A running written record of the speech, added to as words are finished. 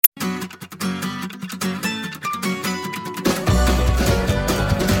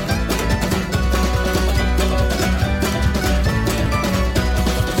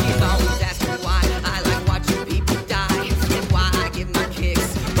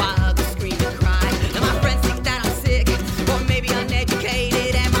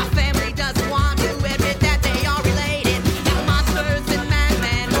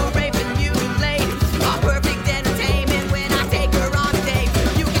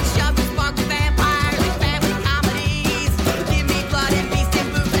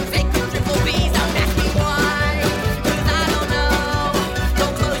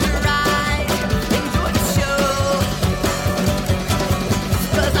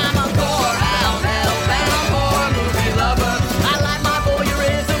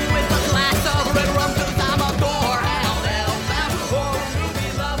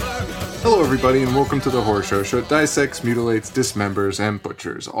everybody, and welcome to the Horror Show. Show that dissects, mutilates, dismembers, and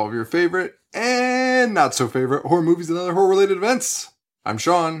butchers all of your favorite and not so favorite horror movies and other horror-related events. I'm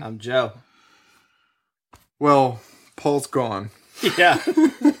Sean. I'm Joe. Well, Paul's gone. Yeah.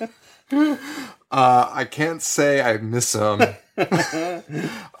 I can't say I miss him.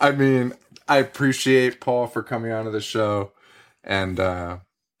 I mean, I appreciate Paul for coming onto the show and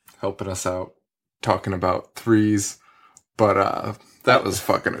helping us out, talking about threes, but that was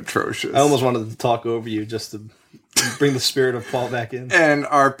fucking atrocious. I almost wanted to talk over you just to bring the spirit of Paul back in. And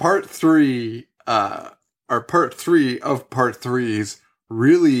our part three of part threes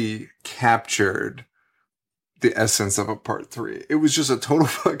really captured the essence of a part three. It was just a total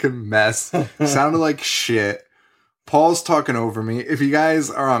fucking mess. Sounded like shit. Paul's talking over me. If you guys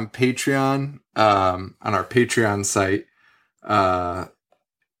are on Patreon, on our Patreon site,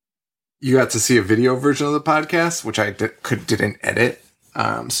 you got to see a video version of the podcast, which I didn't edit.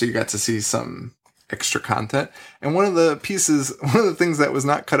 So you got to see some extra content. And one of the things that was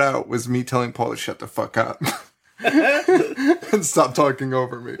not cut out was me telling Paul to shut the fuck up and stop talking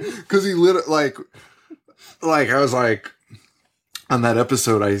over me. Because he literally, like I was like, on that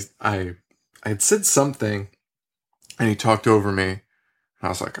episode, I had said something and he talked over me. And I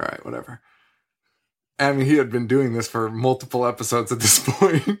was like, all right, whatever. I mean, he had been doing this for multiple episodes at this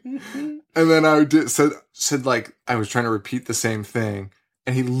point. And then I said like, I was trying to repeat the same thing.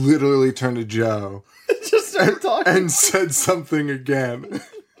 And he literally turned to Joe. Just started talking. And said something again.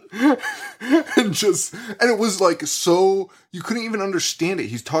 and it was like so, you couldn't even understand it.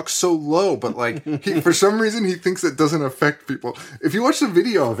 He talks so low, but like, for some reason, he thinks it doesn't affect people. If you watch the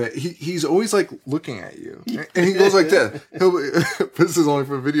video of it, he's always like looking at you. And he goes like this. This is only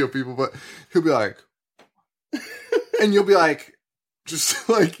for video people, but he'll be like, and you'll be like, I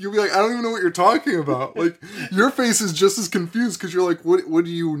don't even know what you're talking about. Like, your face is just as confused because you're like, what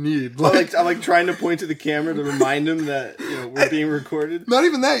do you need? I'm like trying to point to the camera to remind him that, we're being recorded. Not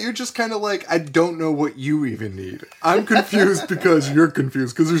even that. You're just kind of like, I don't know what you even need. I'm confused because you're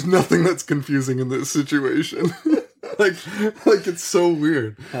confused because there's nothing that's confusing in this situation. like it's so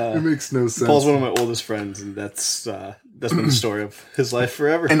weird. It makes no sense. Paul's one of my oldest friends, and that's been the story of his life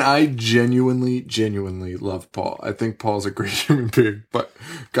forever. And I genuinely love Paul. I think Paul's a great human being, but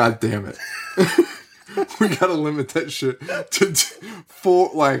god damn it. We gotta limit that shit to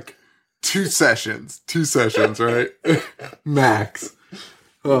 2 sessions. 2 sessions, right? Max.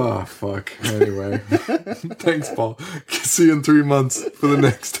 Oh, fuck. Anyway. Thanks, Paul. See you in 3 months for the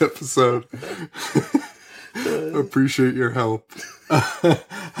next episode. Appreciate your help. I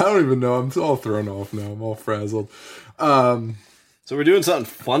don't even know. I'm all thrown off now. I'm all frazzled. So we're doing something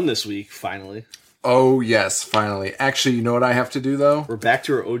fun this week, finally. Oh, yes, finally. Actually, you know what I have to do, though? We're back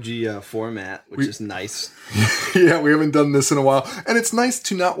to our OG format, which is nice. Yeah, we haven't done this in a while. And it's nice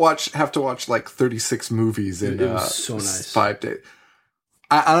to not have to watch like 36 movies in it was so nice. 5 days.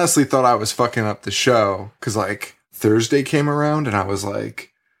 I honestly thought I was fucking up the show because like Thursday came around and I was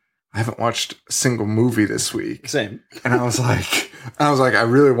like, I haven't watched a single movie this week. Same. And I was like, I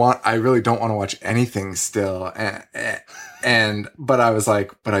really don't want to watch anything still. But I was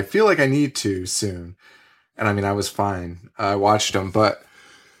like, but I feel like I need to soon. And I mean, I was fine. I watched them, but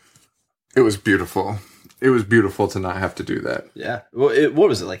it was beautiful. It was beautiful to not have to do that. Yeah. Well, what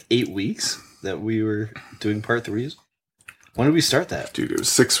was it, like 8 weeks that we were doing part threes? When did we start that? Dude, it was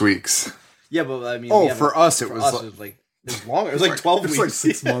 6 weeks. Yeah, but I mean... for us, it was like... It was longer. It was like 12 weeks. It's like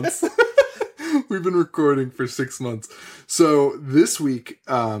 6 months. We've been recording for 6 months. So this week,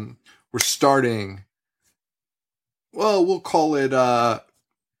 we're starting... Well, we'll call it the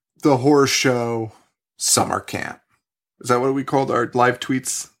Horror Show Summer Camp. Is that what we called our live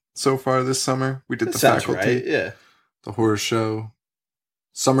tweets so far this summer? We did that the sounds faculty. Right, yeah. The Horror Show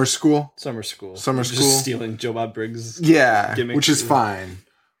Summer School. Just stealing Joe Bob Briggs' gimmick. Which is fine.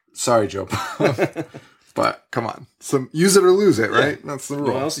 Sorry, Joe Bob. But come on, use it or lose it, right? Yeah. That's the rule.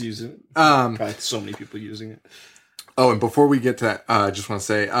 No one else uses it. Probably so many people using it. Oh, and before we get to that, I just want to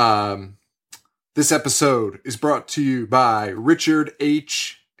say this episode is brought to you by Richard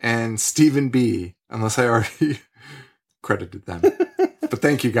H. and Stephen B. Unless I already credited them, but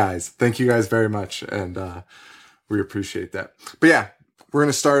thank you guys. Thank you guys very much, and we appreciate that. But yeah, we're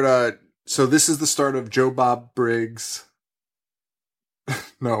gonna start. So this is the start of Joe Bob Briggs.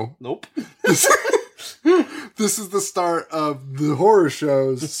 No. Nope. This is the start of the Horror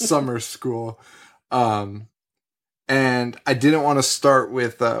Show's Summer School. And I didn't want to start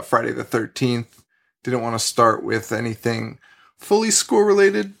with Friday the 13th. Didn't want to start with anything fully school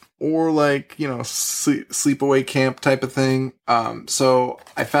related or like, sleepaway camp type of thing. So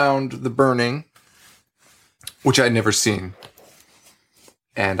I found The Burning, which I'd never seen.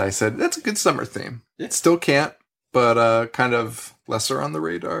 And I said, that's a good summer theme. Yeah. It still can't, but kind of lesser on the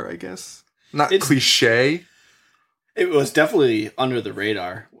radar, I guess. Not cliche. It was definitely under the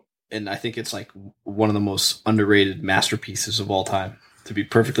radar. And I think it's like one of the most underrated masterpieces of all time, to be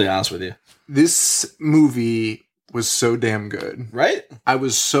perfectly honest with you. This movie was so damn good. Right? I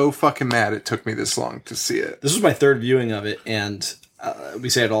was so fucking mad it took me this long to see it. This was my third viewing of it, and we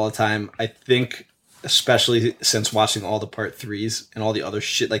say it all the time. I think, especially since watching all the part 3s and all the other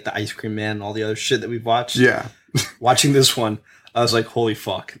shit, like the Ice Cream Man and all the other shit that we've watched. Yeah. Watching this one, I was like, holy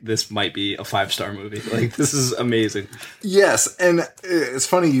fuck, this might be a 5-star movie. Like, this is amazing. Yes, and it's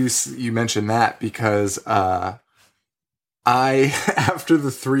funny you mentioned that because I, after the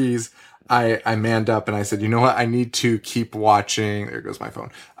 3s, I manned up and I said, you know what? I need to keep watching. There goes my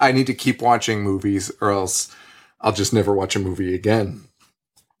phone. I need to keep watching movies or else I'll just never watch a movie again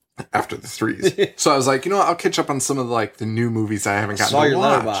after the 3s. So I was like, you know what? I'll catch up on some of the new movies I haven't gotten to watch. Saw your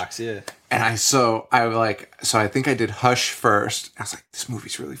letterbox, yeah. And I think I did Hush first. I was like, this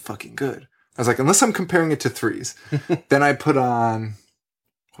movie's really fucking good. I was like, unless I'm comparing it to 3s. Then I put on,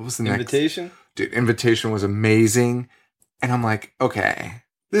 what was the next? Invitation? Dude, Invitation was amazing. And I'm like, okay,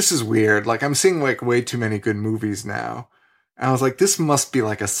 this is weird. Like, I'm seeing way too many good movies now. And I was like, this must be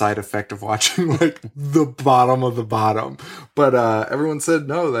like a side effect of watching the bottom of the bottom. But everyone said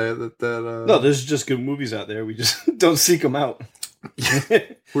no. No, there's just good movies out there. We just don't seek them out.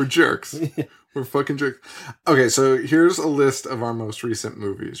 We're jerks. We're fucking jerks. Okay, so here's a list of our most recent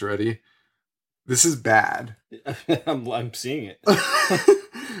movies. Ready? This is bad. I'm seeing it.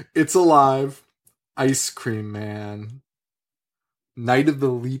 It's Alive, Ice Cream Man, Night of the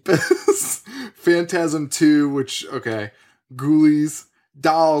Lepus, Phantasm 2, which, okay, Ghoulies,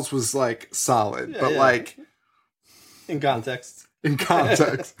 Dolls was solid, but in context. In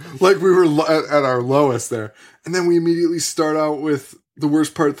context. We were at our lowest there. And then we immediately start out with the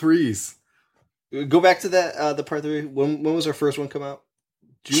worst part 3s. Go back to that, the part 3. When was our first one come out?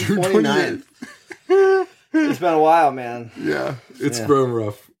 June 29th. It's been a while, man. Yeah, it's been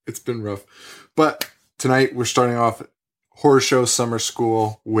rough. It's been rough. But tonight we're starting off Horror Show Summer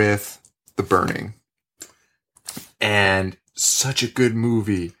School with The Burning. And such a good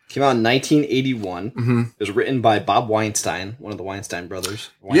movie. Came out in 1981. Mm-hmm. It was written by Bob Weinstein, one of the Weinstein brothers.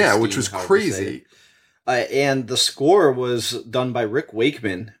 Which was crazy. And the score was done by Rick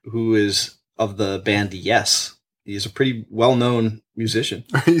Wakeman, who is of the band Yes. He's a pretty well-known musician.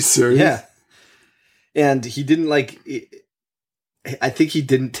 Are you serious? Yeah. And he didn't I think he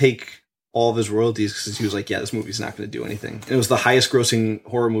didn't take all of his royalties because he was like, yeah, this movie's not going to do anything. And it was the highest grossing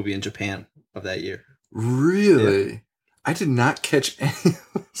horror movie in Japan of that year. Really? Yeah. I did not catch any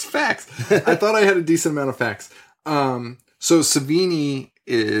of those facts. I thought I had a decent amount of facts. So Savini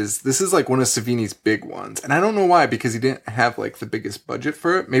this is one of Savini's big ones. And I don't know why, because he didn't have the biggest budget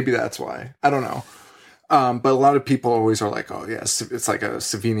for it. Maybe that's why. I don't know. But a lot of people always are like, oh yes, it's like a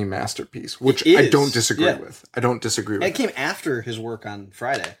Savini masterpiece, which I don't disagree with. I don't disagree with. It came after his work on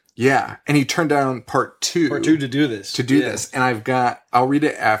Friday. Yeah. And he turned down part 2. Part 2 to do this. And I'll read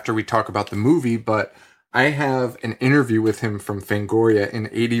it after we talk about the movie, but I have an interview with him from Fangoria in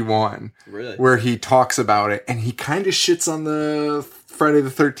 81. Really? Where he talks about it, and he kind of shits on the Friday the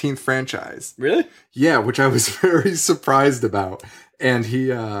 13th franchise. Really? Yeah, which I was very surprised about. And he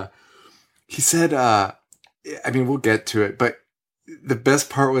said, we'll get to it, but the best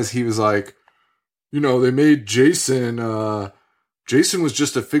part was he was like, they made Jason, Jason was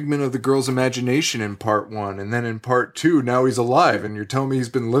just a figment of the girl's imagination in part 1, and then in part 2, now he's alive, and you're telling me he's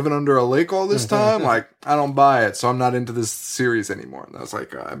been living under a lake all this time? I don't buy it, so I'm not into this series anymore. And I was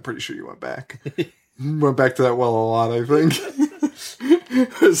like, I'm pretty sure you went back. Went back to that well a lot, I think.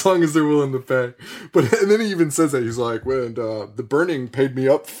 As long as they're willing to pay. And then he even says that. He's like, when The Burning paid me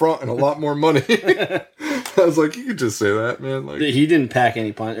up front and a lot more money. I was like, you could just say that, man. He didn't pack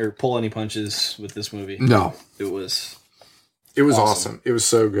any pull any punches with this movie. No. It was awesome. It was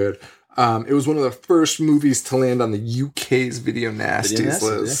so good. It was one of the first movies to land on the UK's Video Nasties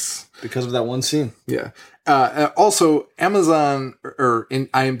list. Yeah. Because of that one scene. Yeah. Also, Amazon or in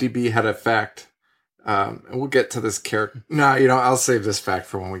IMDb had a fact. And we'll get to this character. No, I'll save this fact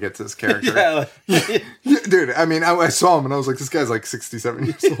for when we get to this character. Yeah. Dude, I saw him and I was like, this guy's 67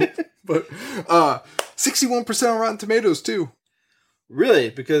 years old. But 61% on Rotten Tomatoes, too. Really?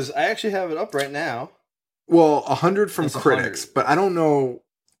 Because I actually have it up right now. Well, 100 from critics, 100. But I don't know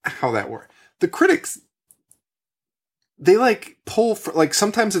how that works. The critics, they pull for,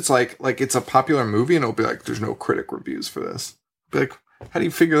 sometimes it's it's a popular movie and it'll be there's no critic reviews for this. Be how do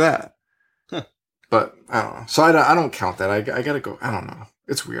you figure that? But I don't know. So I don't count that. I gotta go. I don't know.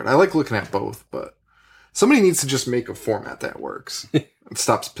 It's weird. I like looking at both, but Somebody needs to just make a format that works. It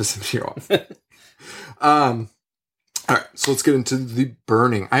stops pissing me off. All right, so let's get into The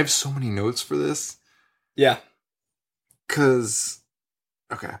Burning. I have so many notes for this. Yeah.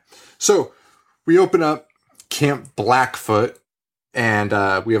 Okay. So we open up Camp Blackfoot, and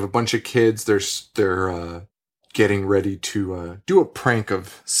we have a bunch of kids. They're getting ready to do a prank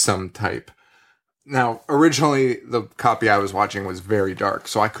of some type. Now, originally, the copy I was watching was very dark,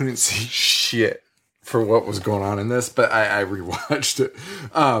 so I couldn't see shit for what was going on in this, but I rewatched it.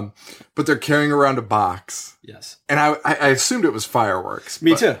 But they're carrying around a box. Yes. And I assumed it was fireworks.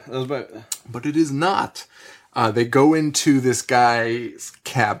 Me too. That was but it is not. They go into this guy's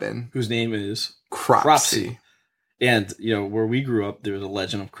cabin. Whose name is Cropsy. And, where we grew up, there was a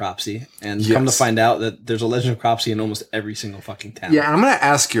legend of Cropsy. And come to find out that there's a legend of Cropsy in almost every single fucking town. Yeah, I'm going to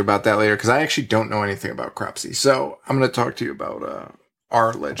ask you about that later, because I actually don't know anything about Cropsy. So I'm going to talk to you about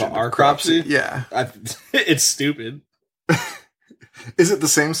our legend. Our Cropsy? Yeah. It's stupid. Is it the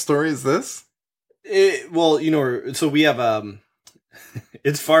same story as this? So we have...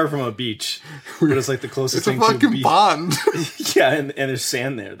 it's far from a beach, but it's like the closest thing to a beach. It's a fucking pond. Yeah, and there's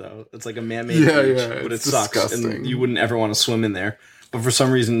sand there, though. It's like a man-made beach, but it sucks. Disgusting. And you wouldn't ever want to swim in there. But for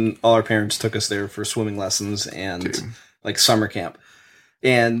some reason, all our parents took us there for swimming lessons and like summer camp.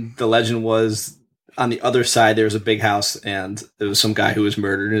 And the legend was, on the other side, there was a big house, and there was some guy who was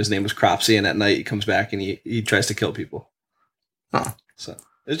murdered, and his name was Cropsy, and at night he comes back and he tries to kill people. Huh. So...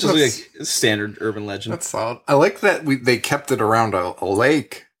 it's just like a standard urban legend. That's solid. I like that they kept it around a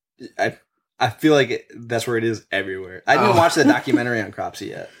lake. I feel like that's where it is everywhere. I didn't watch the documentary on Cropsy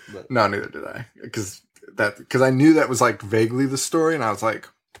yet. But. No, neither did I. Because I knew that was like vaguely the story, and I was like,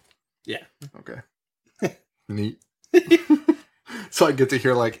 yeah. Okay. Neat. So I get to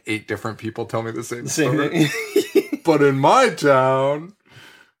hear like 8 different people tell me the same story. Thing. But in my town,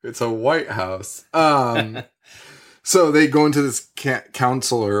 it's a White House. So they go into this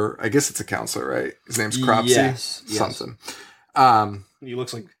counselor. I guess it's a counselor, right? His name's Cropsy. Yes. Something. He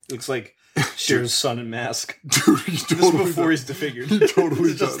looks like Cher's son in Mask. Dude, he totally just before he's disfigured. He totally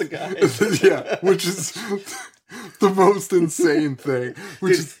He's just the guy. Yeah, which is the most insane thing.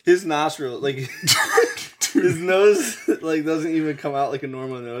 His nostril, like his nose, like doesn't even come out like a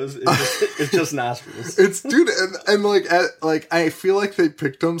normal nose. It's just nostrils. It's and I feel like they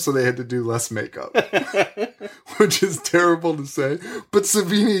picked him so they had to do less makeup, which is terrible to say. But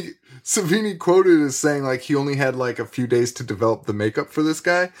Savini quoted as saying like he only had like a few days to develop the makeup for this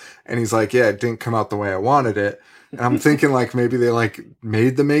guy, and he's like, yeah, it didn't come out the way I wanted it. And I'm thinking like maybe they like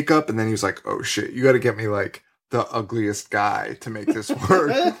made the makeup, and then he was like, oh shit, you got to get me like the ugliest guy to make this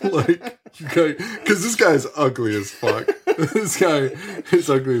work. Like, because this guy's ugly as fuck. This guy is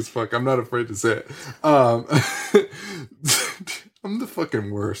ugly as fuck. I'm not afraid to say it. I'm the fucking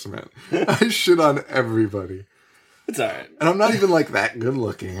worst, man. I shit on everybody. It's all right. And I'm not even like that good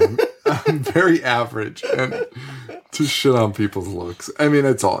looking. I'm very average, and to shit on people's looks. I mean,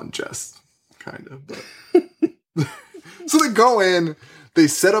 it's all in jest, kind of. But. So they go in, they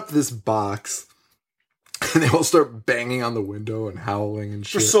set up this box. And they all start banging on the window and howling and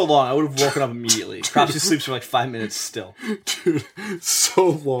shit. For so long, I would have woken up immediately. Cropsy sleeps for like 5 minutes still. Dude, so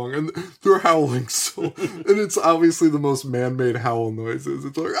long. And they're howling so... And it's obviously the most man-made howl noises.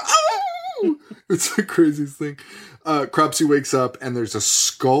 It's like... Ow! It's the craziest thing. Cropsy wakes up and there's a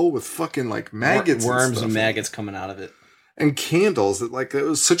skull with fucking like maggots worms and maggots coming out of it. And candles. It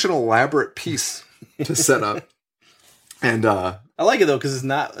was such an elaborate piece to set up. And I like it though because it's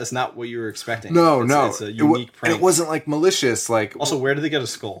not what you were expecting. No, it's a unique prank. And it wasn't like malicious. Like also, where did they get a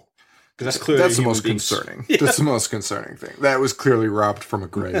skull? Because that's the most concerning. Yeah. That's the most concerning thing. That was clearly robbed from a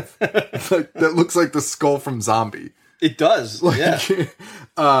grave. That looks like the skull from Zombie. It does.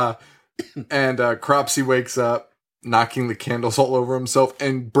 Yeah. And Cropsy wakes up, knocking the candles all over himself,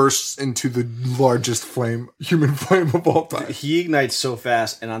 and bursts into the largest human flame of all time. He ignites so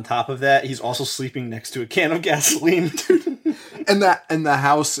fast, and on top of that, he's also sleeping next to a can of gasoline. And the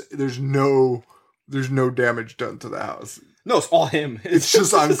house, there's no damage done to the house. No, it's all him. It's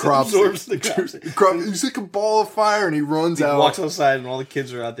just on Cropsy. Absorbs the Cropsy. He's like a ball of fire, and he runs out. He walks outside, and all the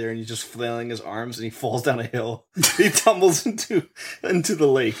kids are out there, and he's just flailing his arms, and he falls down a hill. He tumbles into the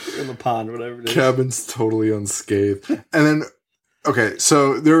lake, in the pond, whatever it is. Cabin's totally unscathed. And then, okay,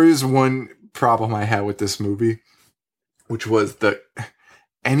 so there is one problem I had with this movie, which was that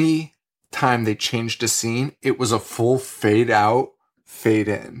any time they changed a scene, it was a full fade out, fade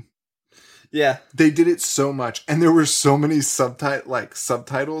in. Yeah. They did it so much. And there were so many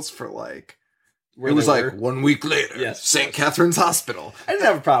subtitles for like, where it was like 1 week later, yes, St. Catherine's Hospital. I didn't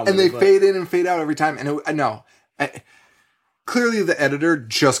have a problem and with it. And they fade in and fade out every time. And clearly the editor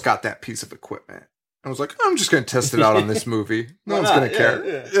just got that piece of equipment. I was like, I'm just going to test it out on this movie. No one's going to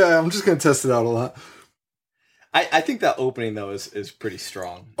care. Yeah, I'm just going to test it out a lot. I think that opening, though, is pretty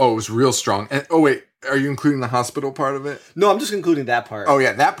strong. Oh, it was real strong. And wait, are you including the hospital part of it? No, I'm just including that part. Oh,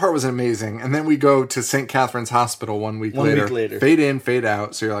 yeah, that part was amazing. And then we go to St. Catherine's Hospital 1 week later. Fade in, fade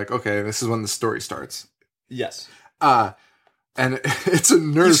out. So you're like, okay, this is when the story starts. Yes. And it's a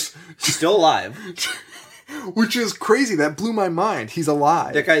nurse. She's still alive. Which is crazy. That blew my mind. He's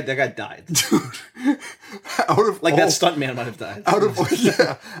alive. That guy died. Dude. That stuntman might have died. Out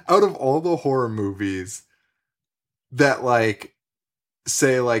of all the horror movies that like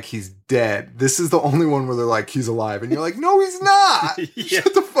say like he's dead, this is the only one where they're like he's alive, and you're like, no, he's not.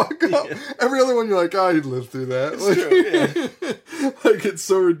 Shut the fuck up. Yeah. Every other one you're like, oh, he'd live through that. It's true, yeah. Like it's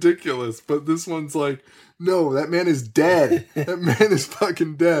so ridiculous, but this one's like, no, that man is dead. That man is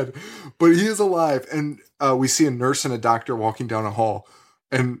fucking dead, but he is alive. And we see a nurse and a doctor walking down a hall.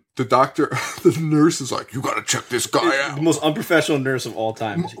 And the nurse is like, you gotta check this guy out. The most unprofessional nurse of all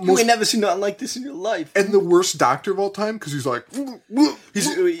time. You ain't never seen nothing like this in your life. And the worst doctor of all time, because he's like...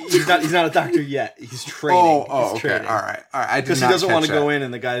 He's not a doctor yet. He's training. Oh, okay. All right. Because he doesn't want to go in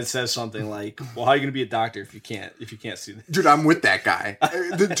and the guy says something like, well, how are you going to be a doctor if you can't see this? Dude, I'm with that guy.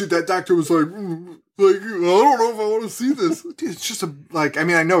 Dude, that doctor was like, I don't know if I want to see this. Dude, it's just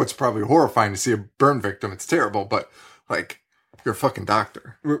I know it's probably horrifying to see a burn victim. It's terrible, but like... You're a fucking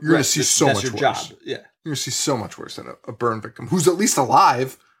doctor. You're going to see so much worse. That's your job. Yeah. You're going to see so much worse than a burn victim who's at least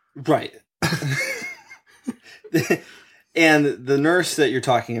alive. Right. And the nurse that you're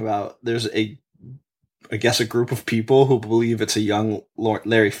talking about, there's I guess a group of people who believe it's a young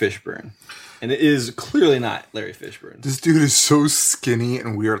Larry Fishburne. And it is clearly not Larry Fishburne. This dude is so skinny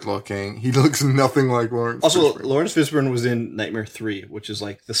and weird looking. He looks nothing like Lawrence Fishburne. Lawrence Fishburne was in Nightmare 3, which is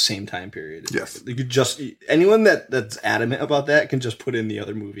like the same time period. Yes. You could anyone that's adamant about that can just put in the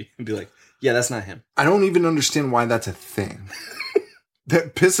other movie and be like, yeah, that's not him. I don't even understand why that's a thing.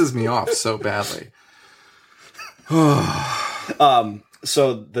 That pisses me off so badly.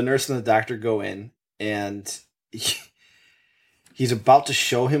 So the nurse and the doctor go in and... He's about to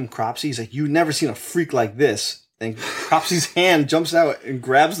show him Cropsy. He's like, you've never seen a freak like this. And Cropsy's hand jumps out and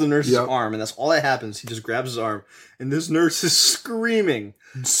grabs the nurse's arm. And that's all that happens. He just grabs his arm. And this nurse is screaming.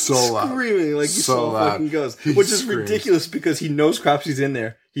 So loud. Screaming like he so fucking goes. Which is ridiculous because he knows Cropsy's in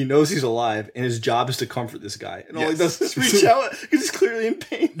there. He knows he's alive. And his job is to comfort this guy. And all he does is reach out because he's clearly in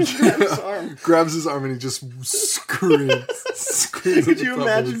pain. Grabs his arm and he just screams. Could you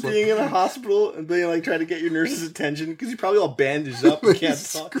imagine being in a hospital and being like trying to get your nurse's attention? Because he's probably all bandaged up and can't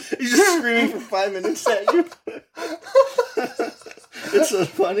talk. He's just screaming for 5 minutes at you. It's so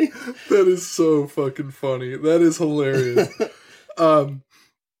funny. That is so fucking funny. That is hilarious.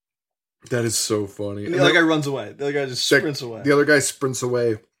 That is so funny. And the other guy runs away. The other guy just sprints away. The other guy sprints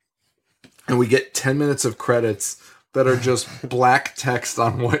away. And we get 10 minutes of credits that are just black text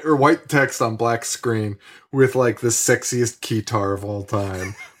on white, or white text on black screen with like the sexiest guitar of all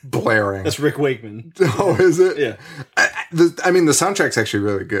time blaring. That's Rick Wakeman. Oh, is it? Yeah. I mean, the soundtrack's actually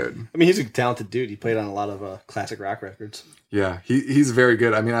really good. I mean, he's a talented dude. He played on a lot of classic rock records. Yeah, he's very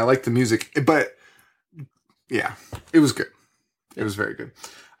good. I mean, I like the music, but yeah, it was good. It was very good.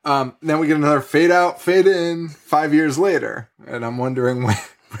 Then we get another fade out, fade in 5 years later. And I'm wondering when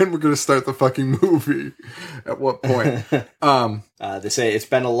we're going to start the fucking movie. At what point? They say it's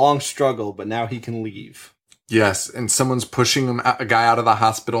been a long struggle, but now he can leave. Yes. And someone's pushing a guy out of the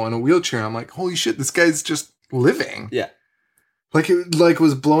hospital in a wheelchair. I'm like, holy shit, this guy's just living. Yeah. It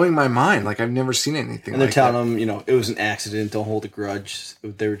was blowing my mind. Like, I've never seen anything like that. And they're telling him, it was an accident. Don't hold a grudge.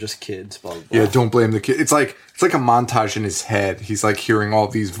 They were just kids. Blah, blah, blah. Yeah, don't blame the kid. It's like a montage in his head. He's like hearing all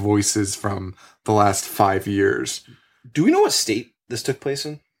these voices from the last 5 years. Do we know what state this took place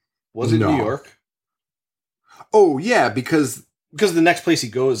in? Was it New York? Oh, yeah, because the next place he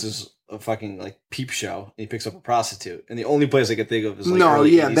goes is a fucking like peep show. And he picks up a prostitute. And the only place I could think of is like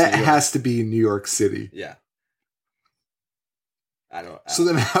that has to be New York City. Yeah. So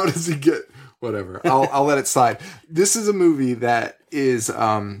then how does he get whatever? I'll let it slide. This is a movie that is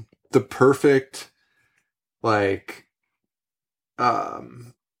the perfect like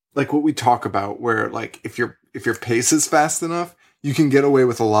what we talk about where like if your pace is fast enough, you can get away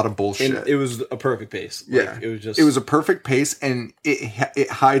with a lot of bullshit. And it was a perfect pace. It was a perfect pace, and it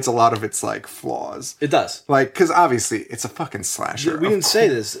hides a lot of its like flaws. It does, like because obviously it's a fucking slasher. We didn't say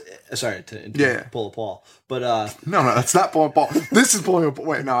this. Sorry to pull a Paul, but no, that's not pulling a Paul. This is pulling a Paul.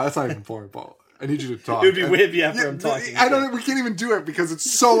 Wait, no, that's not even pulling a Paul. I need you to talk. It would be weird after I'm talking. I don't. We can't even do it because it's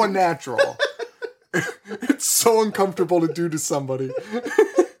so unnatural. It's so uncomfortable to do to somebody.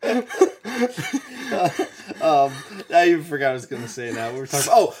 I even forgot what I was going to say now. We were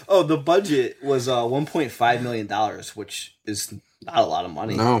talking about, the budget was $1.5 million, which is not a lot of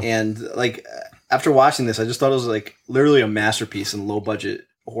money. No. And like after watching this, I just thought it was like literally a masterpiece in low budget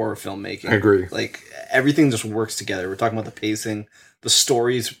horror filmmaking. I agree. Like everything just works together. We're talking about the pacing. The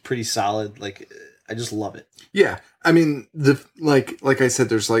story is pretty solid. Like I just love it. Yeah. I mean, like I said,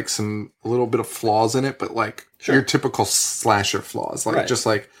 there's like a little bit of flaws in it, but like your typical slasher flaws, like just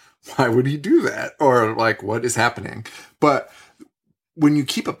like, why would he do that? Or like, what is happening? But when you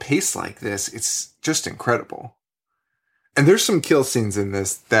keep a pace like this, it's just incredible. And there's some kill scenes in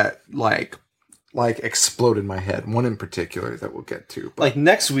this that like exploded my head. One in particular that we'll get to. But. Like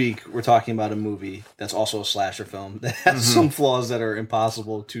next week, we're talking about a movie that's also a slasher film that has some flaws that are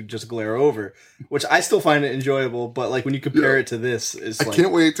impossible to just glare over, which I still find it enjoyable. But like when you compare it to this, it's I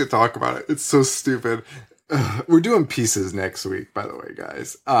can't wait to talk about it. It's so stupid. We're doing Pieces next week, by the way,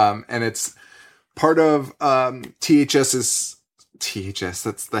 guys. And it's part of THS's THS,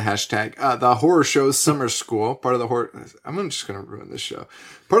 that's the hashtag. The horror show's summer school. Part of the horror. I'm just going to ruin this show.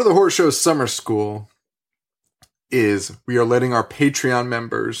 Part of the horror show's summer school is we are letting our Patreon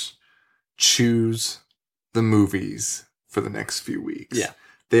members choose the movies for the next few weeks. Yeah.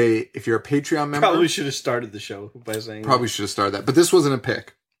 If you're a Patreon member, probably should have started the show by saying should have started that, but this wasn't a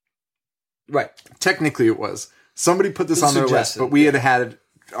pick. Right. Technically, it was. Somebody put this on their list, but we had it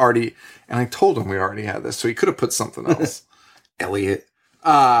already, and I told him we already had this, so he could have put something else. Elliot.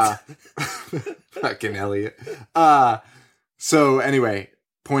 Fucking Elliot. So anyway,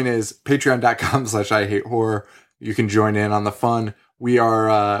 point is, patreon.com/IHateHorror. You can join in on the fun.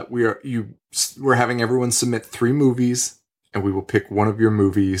 We're having everyone submit 3 movies, and we will pick one of your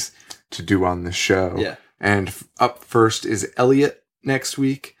movies to do on the show. Yeah. And up first is Elliot next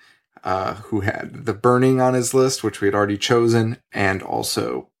week. Who had The Burning on his list, which we had already chosen, and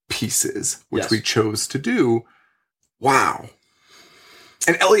also Pieces, which we chose to do. Wow.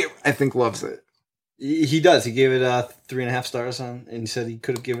 And Elliot, I think, loves it. He does. He gave it 3.5 stars and he said he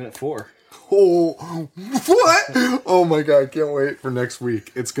could have given it 4. Oh, what? Oh my God, can't wait for next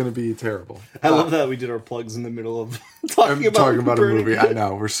week. It's going to be terrible. I love that we did our plugs in the middle of talking about a movie. I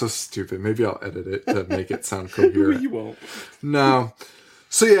know, we're so stupid. Maybe I'll edit it to make it sound coherent. You won't. No.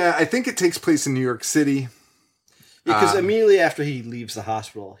 So yeah, I think it takes place in New York City. Because immediately after he leaves the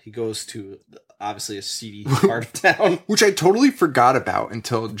hospital, he goes to obviously a seedy part of town. Which I totally forgot about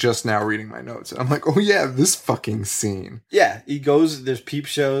until just now reading my notes. I'm like, oh yeah, this fucking scene. Yeah, he goes, there's peep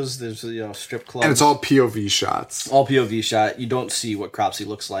shows, there's strip clubs. And it's all POV shots. All POV shot. You don't see what Cropsey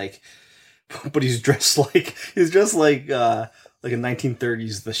looks like. But he's dressed like a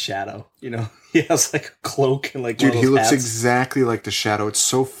 1930s The Shadow, He has like a cloak and like dude, he looks hats. exactly like The Shadow. It's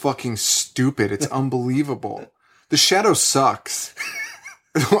so fucking stupid. It's unbelievable. The Shadow sucks.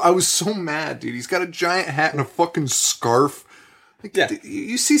 I was so mad, dude. He's got a giant hat and a fucking scarf. Like,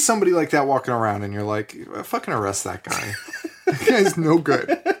 you see somebody like that walking around and you're like, fucking arrest that guy. That guy's no good.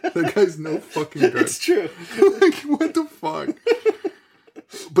 That guy's no fucking good. It's true. Like, what the fuck?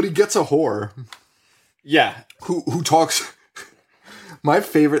 But he gets a whore. Yeah. Who talks... My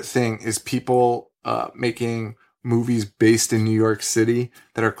favorite thing is people making movies based in New York City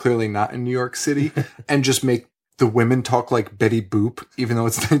that are clearly not in New York City and just make the women talk like Betty Boop, even though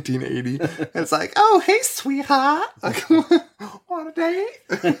it's 1980. And it's like, oh, hey, sweetheart. Like, want a date?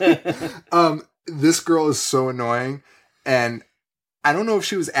 This girl is so annoying. And I don't know if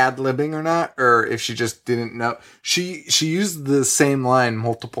she was ad-libbing or not, or if she just didn't know. She used the same line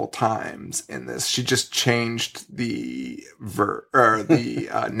multiple times in this. She just changed the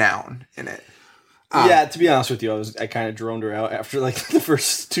noun in it. Yeah, to be honest with you, I kind of droned her out after like the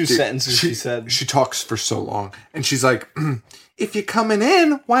first 2 sentences she said. She talks for so long, and she's like, if you're coming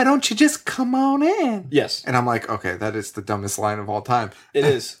in, why don't you just come on in? Yes. And I'm like, okay, that is the dumbest line of all time. It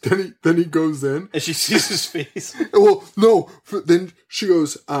is. Then he goes in. And she sees his face. Well, no. Then she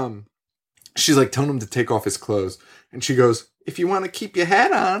goes, she's like telling him to take off his clothes. And she goes, if you want to keep your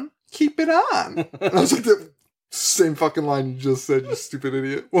hat on, keep it on. And I was like, the same fucking line you just said, you stupid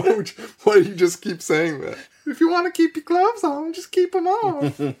idiot. Why do you just keep saying that? If you want to keep your clothes on, just keep them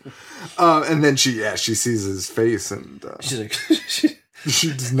on. And then she sees his face and she's like, she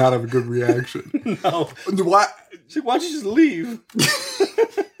does not have a good reaction. No. Why? She's like, why don't you just leave?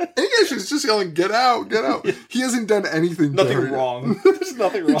 Yeah, she's just yelling, get out, get out. He hasn't done anything. Nothing wrong. There's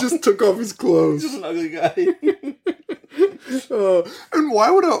nothing wrong. He just took off his clothes. He's just an ugly guy. And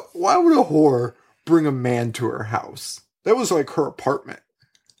why would a whore bring a man to her house? That was like her apartment.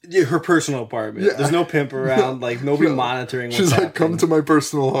 Yeah, her personal apartment. Yeah. There's no pimp around, like nobody monitoring what's She's like, happening. come to my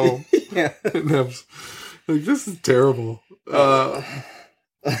personal home. Yeah. And like, this is terrible.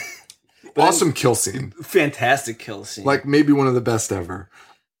 awesome kill scene. Fantastic kill scene. Like maybe one of the best ever.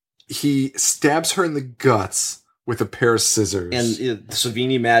 He stabs her in the guts with a pair of scissors. And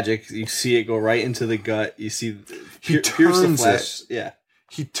Savini magic, you see it go right into the gut. You see he turns the flesh. it. Yeah.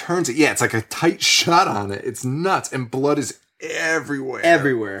 He turns it. Yeah, it's like a tight shot on it. It's nuts. And blood is everywhere.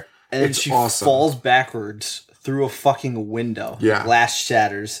 Everywhere. And it's she awesome. falls backwards through a fucking window. Yeah. Glass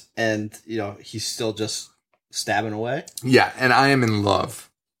shatters. And, he's still just stabbing away. Yeah, and I am in love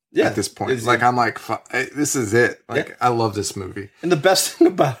at this point. Like, I'm like, this is it. Like, I love this movie. And the best thing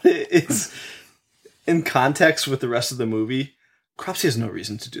about it is, in context with the rest of the movie, Cropsey has no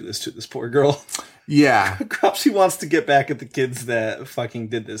reason to do this to this poor girl. Yeah. Cropsey wants to get back at the kids that fucking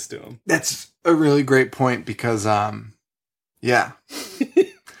did this to him. That's a really great point because, yeah.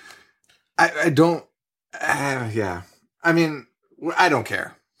 I don't, yeah. I mean, I don't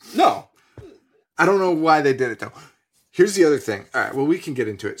care. No. I don't know why they did it, though. Here's the other thing. All right, well, we can get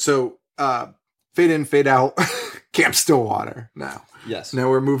into it. So, fade in, fade out, Camp Stillwater now. Yes. Now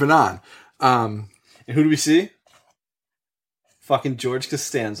we're moving on. And who do we see? Fucking George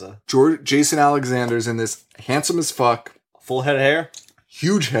Costanza. Jason Alexander's in this, handsome as fuck. Full head of hair.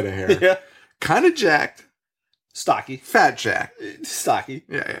 Huge head of hair. Yeah. Kind of jacked. Stocky. Fat jack. Stocky.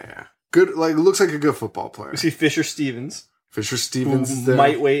 Yeah. Good, like, looks like a good football player. We see Fisher Stevens. Fisher Stevens is who there.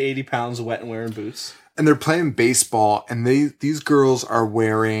 might weigh 80 pounds wet and wearing boots. And they're playing baseball, and these girls are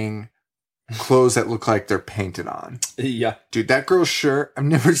wearing clothes that look like they're painted on. Yeah. Dude, that girl's shirt, I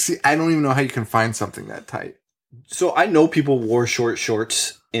don't even know how you can find something that tight. So I know people wore short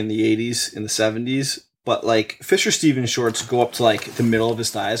shorts in the 80s, in the 70s, but like Fisher Stevens shorts go up to like the middle of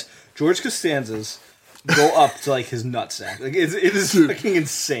his thighs. George Costanza's go up to like his nutsack. Like it is fucking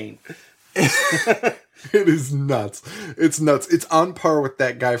insane. It is nuts. It's nuts. It's on par with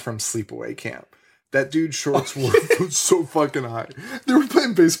that guy from Sleepaway Camp. That dude's shorts were so fucking high. They were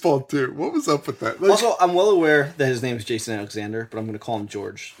playing baseball too. What was up with that? Like, also, I'm well aware that his name is Jason Alexander, but I'm going to call him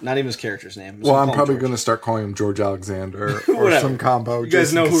George. Not even his character's name. Well, I'm probably going to start calling him George Alexander or some combo. You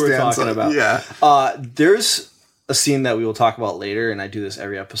guys know who we're talking about. Yeah. There's a scene that we will talk about later, and I do this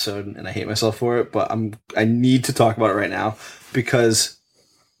every episode, and I hate myself for it, but I need to talk about it right now because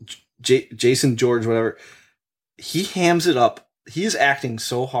Jason George, whatever, he hams it up. He is acting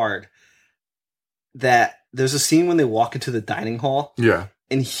so hard that there's a scene when they walk into the dining hall. Yeah.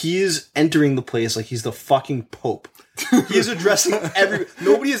 And he's entering the place like he's the fucking Pope. He is addressing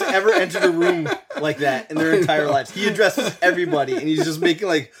nobody has ever entered a room like that in their entire lives. He addresses everybody, and he's just making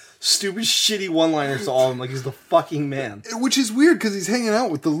like stupid, shitty one-liners to all of them, like he's the fucking man. Which is weird because he's hanging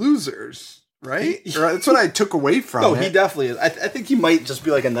out with the losers, right? That's what I took away from it. No, he definitely is. I think he might just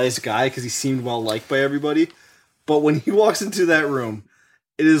be like a nice guy because he seemed well liked by everybody. But when he walks into that room,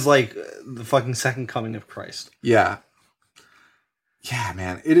 it is like the fucking second coming of Christ. Yeah. Yeah,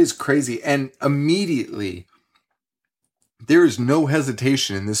 man. It is crazy. And immediately, there is no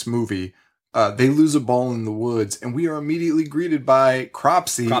hesitation in this movie. They lose a ball in the woods, and we are immediately greeted by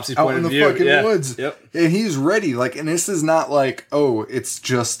Cropsey out in the fucking woods. Yep. And he's ready. Like, and this is not like, oh, it's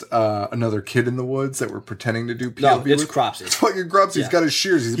just another kid in the woods that we're pretending to do POV No, it's with. Cropsey. It's fucking Cropsey. Yeah. He's got his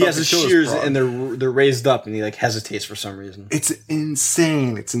shears. He has his shears, and they're raised up, and he like hesitates for some reason. It's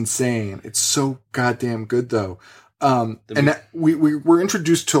insane. It's insane. It's so goddamn good, though. We're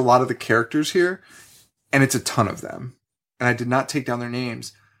introduced to a lot of the characters here, and it's a ton of them. And I did not take down their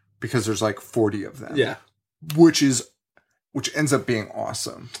names because there's like 40 of them. Yeah. Which ends up being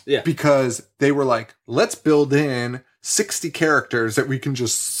awesome. Yeah. Because they were like, let's build in 60 characters that we can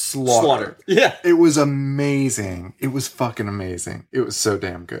just slaughter. Yeah. It was amazing. It was fucking amazing. It was so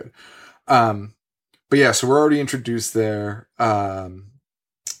damn good. But yeah, so we're already introduced there. It's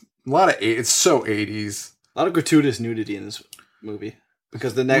so 80s. A lot of gratuitous nudity in this movie.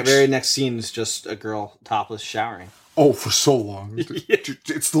 Because the very next scene is just a girl topless showering. Oh, for so long. Yeah.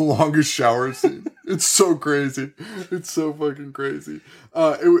 It's the longest shower scene. It's so crazy. It's so fucking crazy.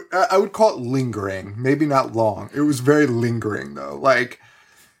 I would call it lingering. Maybe not long. It was very lingering, though. Like,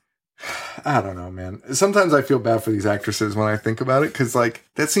 I don't know, man. Sometimes I feel bad for these actresses when I think about it, because, like,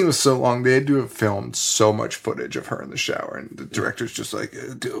 that scene was so long. They had to have filmed so much footage of her in the shower, and the director's just like,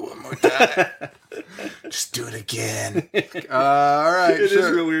 do it one more time. Just do it again. All right, It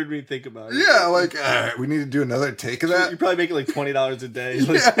is real weird when you think about it. Yeah, like, all right, we need to do another take of that. You're probably making like $20 a day.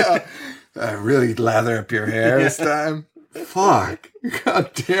 Yeah. Really lather up your hair this time. Fuck.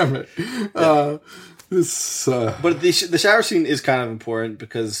 God damn it. But the shower scene is kind of important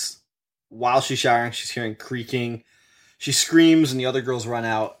because while she's showering, she's hearing creaking. She screams and the other girls run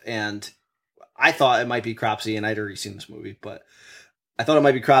out. And I thought it might be Cropsey, and I'd already seen this movie, but I thought it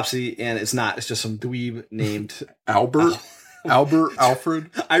might be Cropsey, and it's not. It's just some dweeb named Albert. Albert Alfred.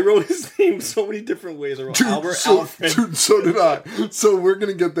 I wrote his name so many different ways. I wrote Albert Alfred. Dude, so did I. So we're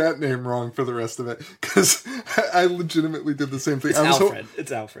gonna get that name wrong for the rest of it because I legitimately did the same thing. It's Alfred.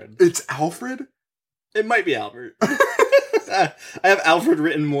 It's Alfred. It's Alfred. It might be Albert. I have Alfred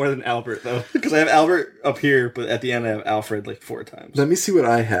written more than Albert though, because I have Albert up here, but at the end I have Alfred like 4 times. Let me see what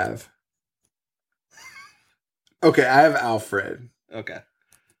I have. Okay, I have Alfred. Okay.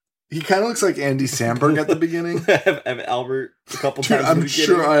 He kind of looks like Andy Samberg at the beginning. I have Albert a couple times. I'm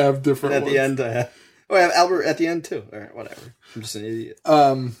sure I have different ones. At the end, I have Albert at the end too. All right, whatever. I'm just an idiot.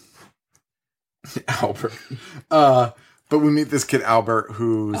 Albert. But we meet this kid Albert,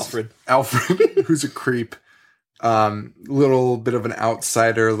 who's Alfred, who's a creep, little bit of an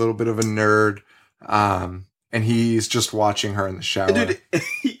outsider, a little bit of a nerd, and he's just watching her in the shower. Dude,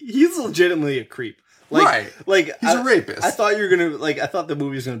 he's legitimately a creep. Like, he's a rapist. I thought you were gonna I thought the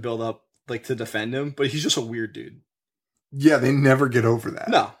movie was gonna build up like to defend him, but he's just a weird dude. Yeah, they never get over that.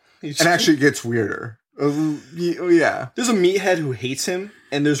 No, and actually, it gets weirder. Yeah, there's a meathead who hates him,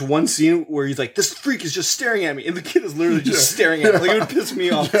 and there's one scene where he's like, "This freak is just staring at me," and the kid is literally just staring at him. Like, it would piss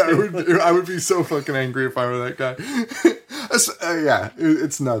me off. Yeah, I would be so fucking angry if I were that guy.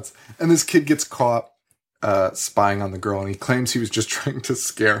 It's nuts. And this kid gets caught spying on the girl, and he claims he was just trying to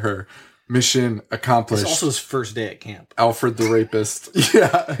scare her. Mission accomplished. It's also his first day at camp. Alfred the rapist.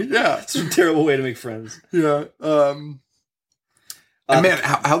 Yeah. It's a terrible way to make friends. Yeah. And man,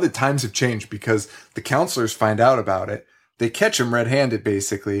 how the times have changed because the counselors find out about it. They catch him red-handed,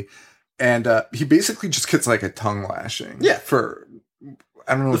 basically. And he basically just gets like a tongue lashing. Yeah. For,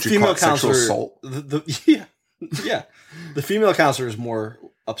 I don't know what you call it, sexual assault. Yeah. The female counselor is more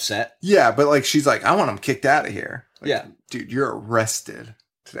upset. Yeah, but like she's like, I want him kicked out of here. Like, yeah. Dude, you're arrested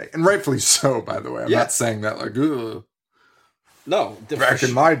today. And rightfully so, by the way. I'm not saying that like, ugh. No. Back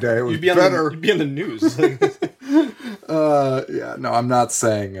in my day, it was better. You'd be on the news. Yeah, no, I'm not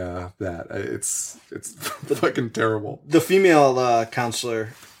saying that. It's fucking terrible. The female counselor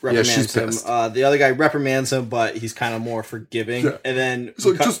reprimands him. Pissed. The other guy reprimands him, but he's kind of more forgiving. Yeah. And then he's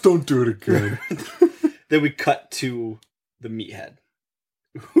like, just don't do it again. Then we cut to the meathead,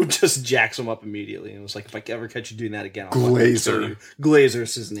 who just jacks him up immediately and was like, if I ever catch you doing that again, I'll Glazer. You.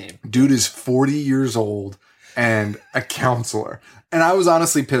 Glazer's his name. Dude is 40 years old and a counselor. And I was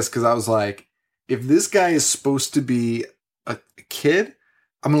honestly pissed because I was like, if this guy is supposed to be a kid,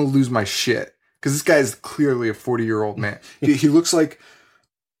 I'm going to lose my shit. Because this guy is clearly a 40-year-old man. He looks like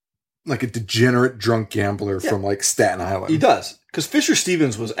a degenerate drunk gambler from like Staten Island. He does. Because Fisher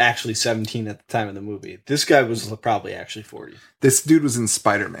Stevens was actually 17 at the time of the movie. This guy was probably actually 40. This dude was in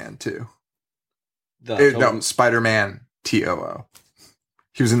Spider-Man too. Spider-Man TOO.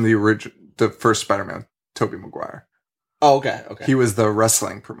 He was in the first Spider-Man, Tobey Maguire. Oh, okay. He was the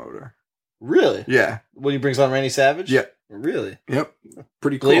wrestling promoter. Really? Yeah. When he brings on Randy Savage? Yeah. Really? Yep.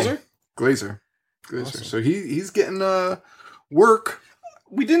 Pretty cool. Glazer. Awesome. So he's getting work.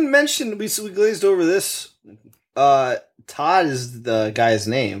 We didn't mention, we glazed over this. Todd is the guy's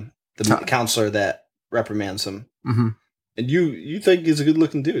name, the counselor that reprimands him. Mm-hmm. And you think he's a good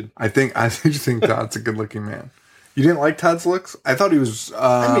looking dude. I think Todd's a good looking man. You didn't like Todd's looks? I thought he was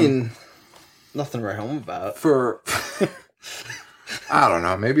I mean, nothing to write home about. I don't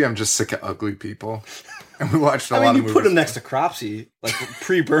know, maybe I'm just sick of ugly people. And we watched a lot of movies. You put him next to Cropsey, like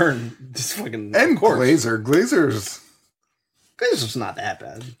pre-burn, just fucking. And Glazer's not that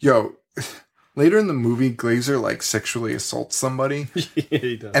bad. Yo, later in the movie, Glazer like sexually assaults somebody. Yeah,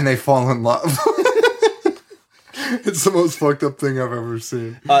 he does. And they fall in love. It's the most fucked up thing I've ever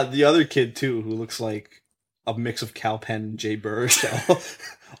seen. The other kid too, who looks like a mix of Cal Penn and Jay Baruchel.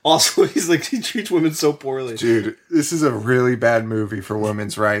 Also, he treats women so poorly. Dude, this is a really bad movie for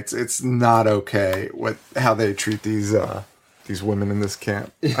women's rights. It's not okay how they treat these women in this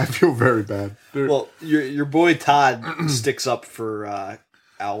camp. I feel very bad. Well, your boy Todd sticks up for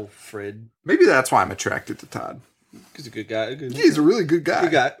Alfred. Maybe that's why I'm attracted to Todd. He's a good guy. He's a really good guy.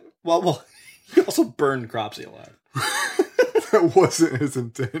 Good guy. Well, he also burned Cropsey alive. That wasn't his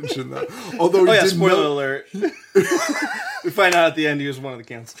intention, though. Although he did spoiler alert. We find out at the end he was one of the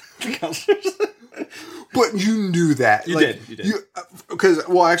counselors. But you knew that. You did. Because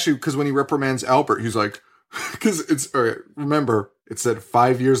when he reprimands Albert, he's like, remember, it said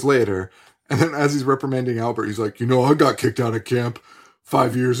 5 years later. And then as he's reprimanding Albert, he's like, I got kicked out of camp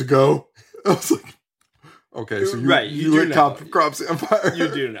 5 years ago. I was like, okay, so you lit Cropsey on fire. You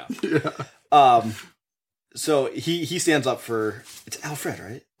do know. Yeah. So he stands up for, it's Alfred,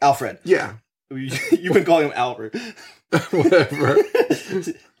 right? Alfred. Yeah. You've been calling him Albert. Whatever.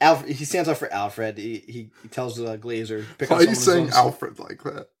 Alfred, he stands up for Alfred. He tells Glazer. Why are you saying Alfred like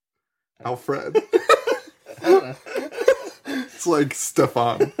that? Alfred. I don't know. It's like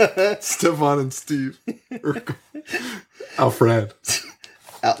Stefan and Steve. Alfred.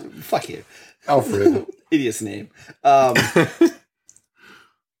 Fuck you. Alfred. Idiot's name.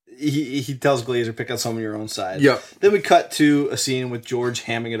 He tells Glazer, pick out some on your own side. Yep. Then we cut to a scene with George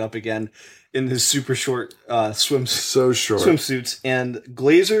hamming it up again in his super short So short. swimsuits. And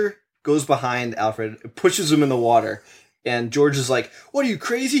Glazer goes behind Alfred, pushes him in the water. And George is like, what are you,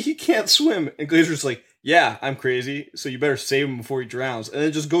 crazy? He can't swim. And Glazer's like, yeah, I'm crazy, so you better save him before he drowns. And then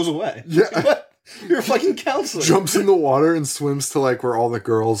it just goes away. Yeah. You're a fucking counselor. Jumps in the water and swims to like where all the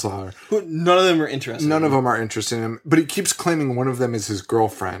girls are. None of them are interested. None of them are interested in him, but he keeps claiming one of them is his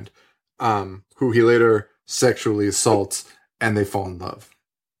girlfriend, who he later sexually assaults, and they fall in love.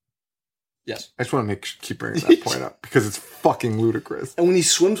 Yes. I just want to keep bringing that point up because it's fucking ludicrous. And when he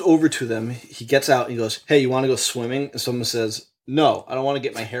swims over to them, he gets out and he goes, hey, you want to go swimming? And someone says, no, I don't want to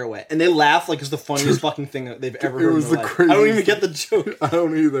get my hair wet. And they laugh like it's the funniest fucking thing that they've ever heard in their life. I don't even get the joke. I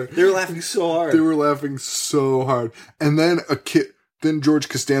don't either. They were laughing so hard. They were laughing so hard. And then then George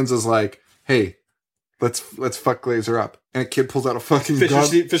Costanza's like, hey, let's fuck Glazer up. And a kid pulls out a fucking gun.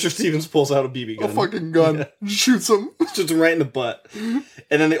 Fisher Stevens pulls out a BB gun. A fucking gun. Yeah. Shoots him. Shoots him right in the butt. And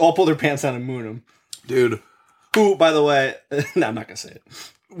then they all pull their pants down and moon him. Dude. Who, by the way, no, I'm not going to say it.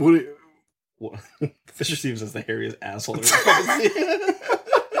 What do you... Fisher Stevens is the hairiest asshole.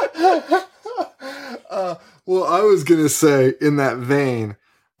 Well, I was going to say, in that vein,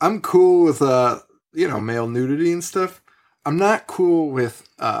 I'm cool with, male nudity and stuff. I'm not cool with,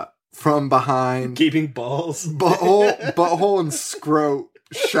 from behind... Gaping balls. Butthole and scrot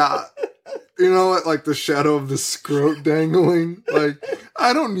shot. You know what? Like the shadow of the scrot dangling. Like,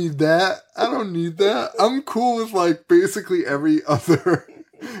 I don't need that. I'm cool with, like, basically every other...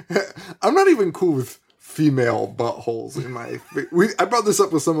 I'm not even cool with female buttholes in my... I brought this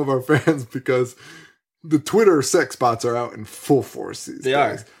up with some of our fans because the Twitter sex bots are out in full force these days. They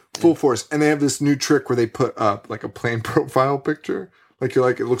are. Full force. And they have this new trick where they put up, like, a plain profile picture. Like, you're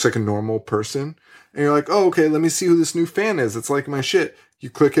like, it looks like a normal person. And you're like, oh, okay, let me see who this new fan is. It's like my shit.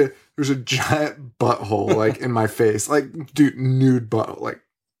 You click it. There's a giant butthole, like, in my face. Like, dude, nude butthole. Like,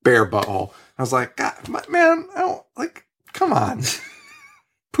 bare butthole. I was like, God, man, I don't... Like, come on.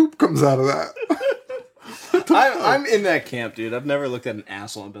 Poop comes out of that. I'm in that camp, dude. I've never looked at an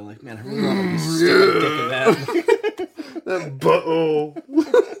asshole and been like, man, I really want to be sticking dick in that. That butthole.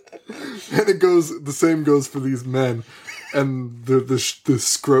 And the same goes for these men. And the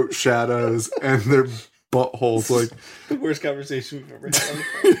scrot shadows and their buttholes. Like, the worst conversation we've ever had.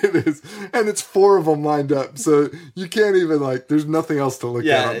 It is. And it's 4 of them lined up. So you can't even, like, there's nothing else to look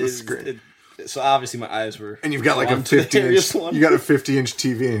at on the screen. So obviously my eyes were... And you've got like a 50-inch... You got a 50-inch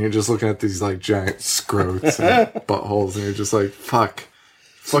TV and you're just looking at these like giant scrotes and buttholes and you're just like, fuck.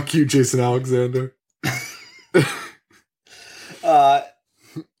 Fuck you, Jason Alexander.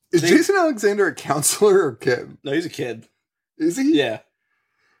 Is Jason Alexander a counselor or a kid? No, he's a kid. Is he? Yeah.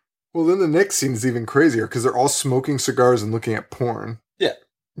 Well, then the next scene is even crazier because they're all smoking cigars and looking at porn. Yeah.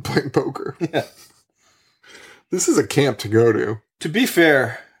 Playing poker. Yeah. This is a camp to go to. To be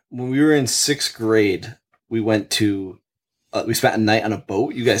fair... When we were in 6th grade, we went to, we spent a night on a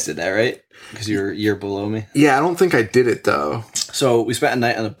boat. You guys did that, right? Because you're a year below me. Yeah, I don't think I did it, though. So we spent a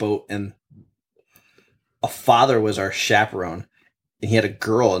night on a boat, and a father was our chaperone, and he had a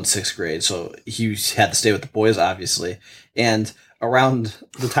girl in 6th grade, so he had to stay with the boys, obviously. And around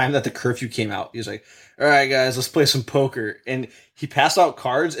the time that the curfew came out, he was like, all right, guys, let's play some poker. And he passed out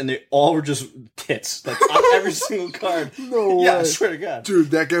cards, and they all were just tits. Like, on every single card. No way. Yeah, I swear to God.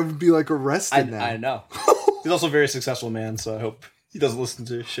 Dude, that guy would be, like, arrested now. I know. He's also a very successful man, so I hope he doesn't listen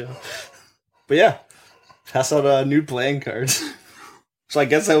to his show. But yeah, pass out nude playing cards. So I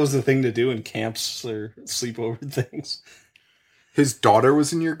guess that was the thing to do in camps or sleepover things. His daughter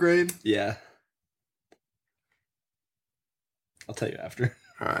was in your grade? Yeah. I'll tell you after.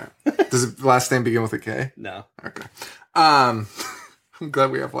 All right. Does the last name begin with a K? No. Okay. I'm glad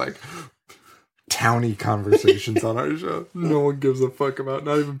we have like towny conversations on our show. No one gives a fuck about.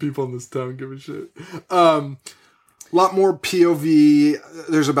 Not even people in this town give a shit. Lot more POV.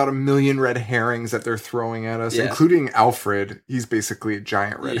 There's about 1 million red herrings that they're throwing at us, including Alfred. He's basically a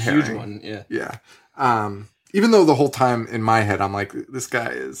giant red herring. Huge one. Yeah. Yeah. Even though the whole time in my head, I'm like, this guy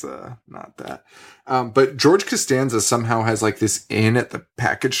is not that. But George Costanza somehow has like this inn at the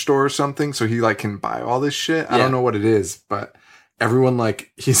package store or something. So he like can buy all this shit. Yeah. I don't know what it is, but everyone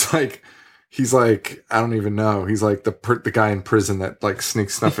like, he's like, I don't even know. He's like the guy in prison that like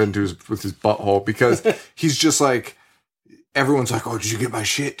sneaks stuff into with his butthole because he's just like, everyone's like, oh, did you get my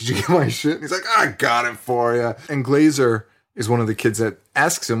shit? Did you get my shit? And he's like, I got it for you. And Glazer is one of the kids that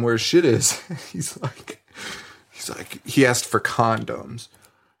asks him where his shit is. He's he's like, he asked for condoms.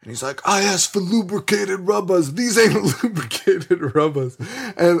 And he's like, I asked for lubricated rubbers. These ain't lubricated rubbers.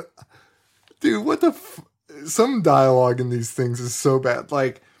 And dude, what the some dialogue in these things is so bad.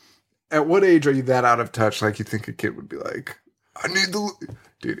 Like, at what age are you that out of touch? Like, you think a kid would be like, I need the...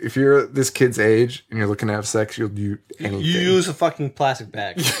 Dude, if you're this kid's age and you're looking to have sex, you'll do anything. You use a fucking plastic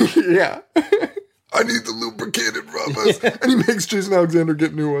bag. Yeah. I need the lubricated rubbers. And he makes Jason Alexander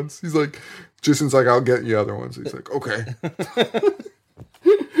get new ones. He's like, Jason's like, I'll get you other ones. He's like, okay.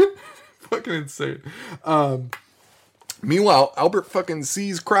 Fucking insane. Meanwhile, Albert fucking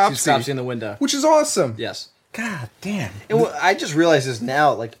sees Cropsy. She stops in the window. Which is awesome. Yes. God damn. And I just realized this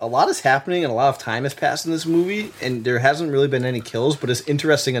now. Like, a lot is happening and a lot of time has passed in this movie, and there hasn't really been any kills, but it's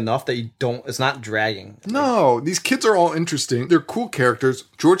interesting enough that it's not dragging. No, these kids are all interesting. They're cool characters.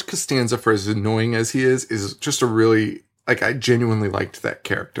 George Costanza, for as annoying as he is just a really, like, I genuinely liked that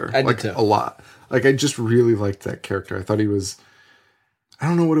character. I did too. A lot. Like, I just really liked that character. I thought he was, I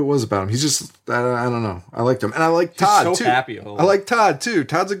don't know what it was about him. He's just, I don't know. I liked him. And I like Todd, so too. Happy. I like Todd, too.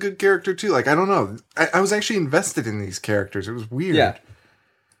 Todd's a good character, too. Like, I don't know. I was actually invested in these characters. It was weird. Yeah.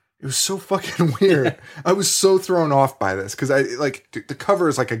 It was so fucking weird. I was so thrown off by this. Because dude, the cover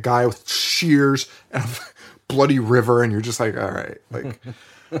is like a guy with shears and a bloody river. And you're just like, all right. Like,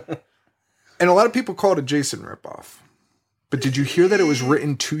 and a lot of people call it a Jason ripoff. But did you hear that it was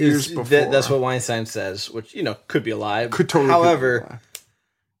written 2 years before? That's what Weinstein says, which, could be a lie. Could totally However, be a lie.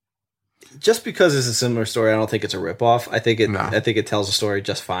 Just because it's a similar story, I don't think it's a ripoff. I think it tells a story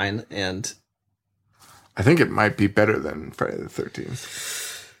just fine, and I think it might be better than Friday the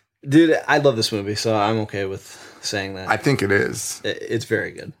 13th. Dude, I love this movie, so I'm okay with saying that. I think it is. It's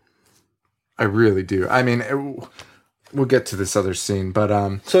very good. I really do. I mean, we'll get to this other scene,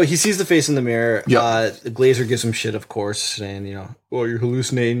 but so he sees the face in the mirror. Yep. The Glazer gives him shit, of course, saying, oh, you're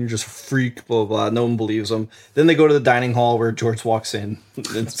hallucinating, you're just a freak, blah, blah, blah. No one believes him. Then they go to the dining hall where George walks in.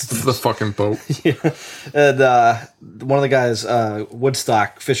 It's the fucking boat. Yeah. And one of the guys,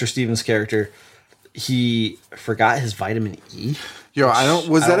 Woodstock, Fisher Stevens' character, he forgot his vitamin E. Yo,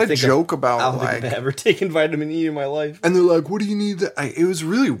 was that a joke about, I don't think I've ever taken vitamin E in my life. And they're like, what do you need? It was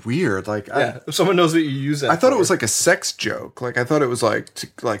really weird. Like, if someone knows what you use that I thought for. it was like a sex joke. Like, I thought it was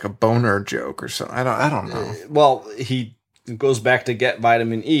like a boner joke or something. I don't know. Well, he goes back to get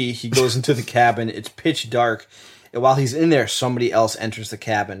vitamin E. He goes into the cabin. It's pitch dark. And while he's in there, somebody else enters the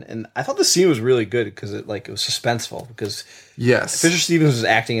cabin. And I thought the scene was really good because it was suspenseful. Because yes, Fisher Stevens was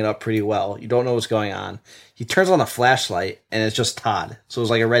acting it up pretty well. You don't know what's going on. He turns on a flashlight, and it's just Todd. So it was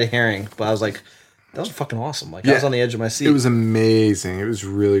like a red herring. But I was like, that was fucking awesome. Like, I was on the edge of my seat. It was amazing. It was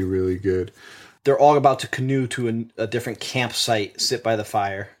really, really good. They're all about to canoe to a different campsite, sit by the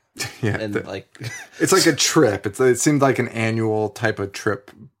fire. Yeah, and it's like a trip. It seemed like an annual type of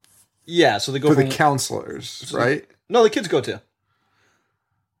trip. Yeah, so they go for the counselors, right? No, the kids go too.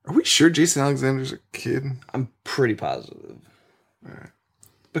 Are we sure Jason Alexander's a kid? I'm pretty positive. All right.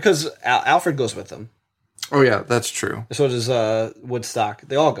 Because Alfred goes with them. Oh yeah, that's true. So does Woodstock.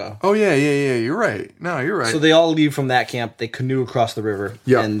 They all go. Oh yeah. You're right. No, you're right. So they all leave from that camp. They canoe across the river.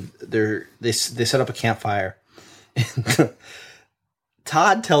 Yeah, and they set up a campfire. And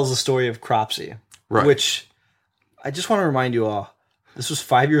Todd tells the story of Cropsy, right? Which I just want to remind you all. This was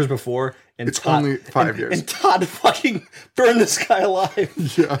 5 years before, and it's only 5 years. And Todd fucking burned this guy alive.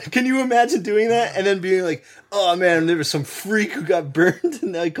 Yeah. Can you imagine doing that and then being like, "Oh man, there was some freak who got burned,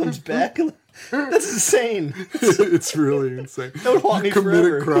 and now he comes back." That's insane. It's really insane. That would haunt me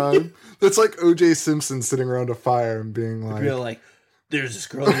committed forever. crime. That's like O.J. Simpson sitting around a fire and being like, there's this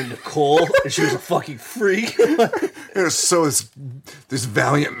girl named Nicole, and she was a fucking freak. So this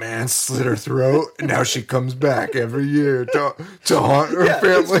valiant man slit her throat, and now she comes back every year to haunt her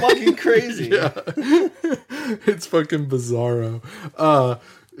family. It's fucking crazy. Yeah. It's fucking bizarro.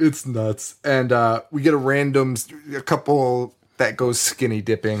 It's nuts. And we get a couple that goes skinny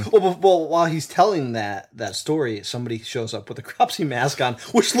dipping. Well, while he's telling that story, somebody shows up with a Cropsy mask on,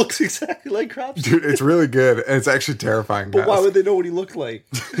 which looks exactly like Cropsy. Dude, it's really good, and it's actually terrifying. But why would they know what he looked like?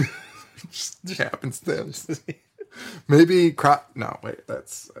 Just happens to them. Maybe No, wait, that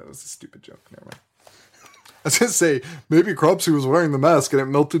was a stupid joke. Never mind. I was gonna say maybe Cropsy was wearing the mask and it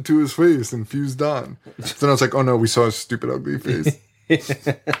melted to his face and fused on. So then I was like, oh no, we saw his stupid ugly face. We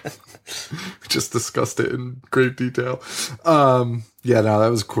just discussed it in great detail. Yeah, no, that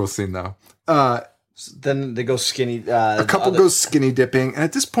was a cool scene though. Then they go skinny. A couple goes skinny dipping, and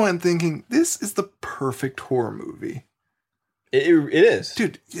at this point, I'm thinking this is the perfect horror movie. It is,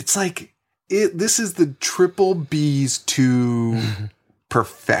 dude. It's like this is the triple B's to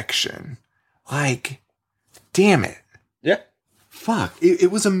perfection. Like, damn it. Yeah. Fuck.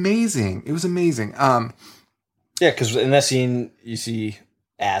 It was amazing. It was amazing. Yeah, because in that scene, you see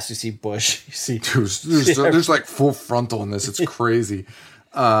ass, you see bush, you see... There's like full frontal in this. It's crazy.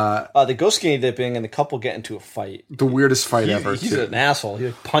 They go skinny dipping, and the couple get into a fight. The weirdest fight ever. He's an asshole. He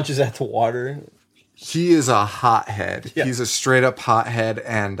like, punches at the water. He is a hothead. Yeah. He's a straight up hothead,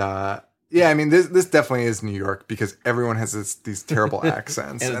 and yeah, I mean this definitely is New York because everyone has these terrible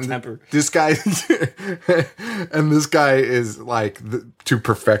accents and temper. This guy and this guy is like to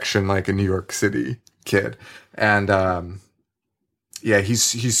perfection, like a New York City kid, and yeah,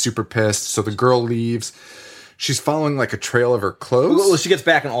 he's super pissed. So the girl leaves. She's following like a trail of her clothes. Well, she gets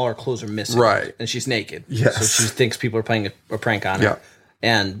back and all her clothes are missing. Right. And she's naked. Yes. So she thinks people are playing a prank on her. Yeah.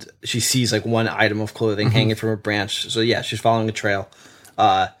 And she sees like one item of clothing hanging from a branch. So yeah, she's following a trail.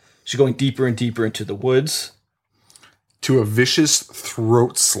 She's going deeper and deeper into the woods. To a vicious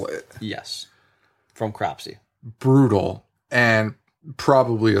throat slit. Yes. From Cropsey. Brutal. And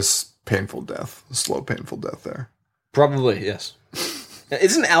probably a painful death. A slow, painful death there. Probably, yes.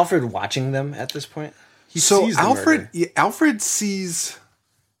 Isn't Alfred watching them at this point? He sees the murder. Alfred sees...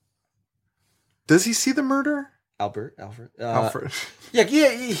 Does he see the murder? Alfred. Yeah,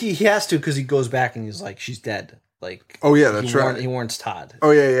 he has to because he goes back and he's like, she's dead. Like, oh yeah, that's right. He warns Todd.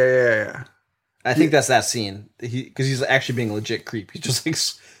 Oh yeah. I think that's that scene because he's actually being a legit creep. He's just like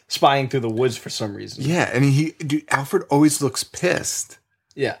spying through the woods for some reason. Yeah, and Alfred always looks pissed.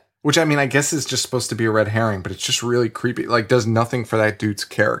 Yeah, which I mean, I guess is just supposed to be a red herring, but it's just really creepy. Like, does nothing for that dude's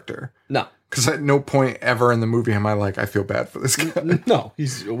character. No. Because at no point ever in the movie am I like, I feel bad for this guy. No,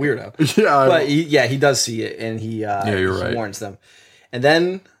 he's a weirdo. Yeah. But he does see it, and he warns them. And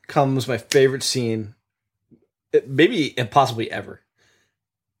then comes my favorite scene, maybe and possibly ever.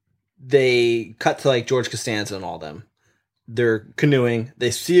 They cut to like George Costanza and all them. They're canoeing.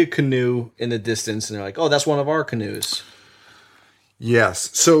 They see a canoe in the distance, and they're like, oh, that's one of our canoes.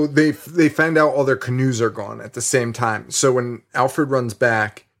 Yes. So they find out all their canoes are gone at the same time. So when Alfred runs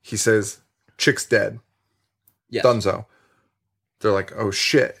back, he says... Chick's dead. Yes. Dunzo. They're like, oh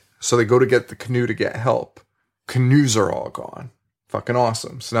shit. So they go to get the canoe to get help. Canoes are all gone. Fucking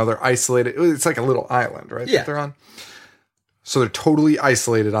awesome. So now they're isolated. It's like a little island, right? Yeah. That they're on. So they're totally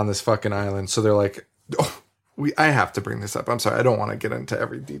isolated on this fucking island. So they're like, oh, I have to bring this up. I'm sorry. I don't want to get into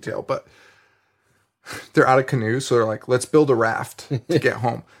every detail, but they're out of canoes. So they're like, let's build a raft to get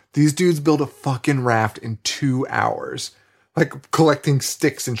home. These dudes build a fucking raft in 2 hours. Like collecting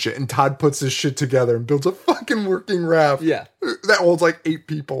sticks and shit. And Todd puts his shit together and builds a fucking working raft. Yeah. That holds like 8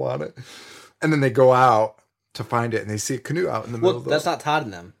 people on it. And then they go out to find it and they see a canoe out in the middle of the... That's not Todd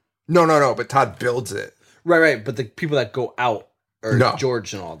and them. No. But Todd builds it. Right. But the people that go out are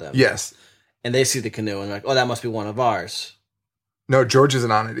George and all them. Yes. And they see the canoe and they're like, oh, that must be one of ours. No, George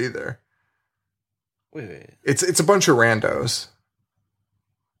isn't on it either. Wait. It's a bunch of randos.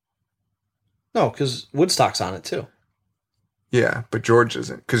 No, because Woodstock's on it too. Yeah, but George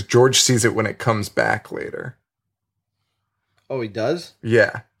isn't. Because George sees it when it comes back later. Oh, he does?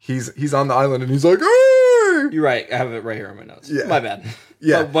 Yeah. He's on the island and he's like, hey! You're right. I have it right here in my notes. Yeah. My bad.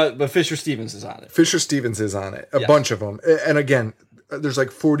 Yeah. But Fisher Stevens is on it. Fisher Stevens is on it. A bunch of them. And again, there's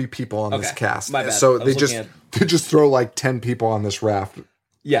like 40 people on this cast. My bad. So they just throw like 10 people on this raft.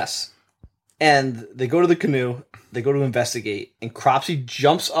 Yes. And they go to the canoe. They go to investigate. And Cropsey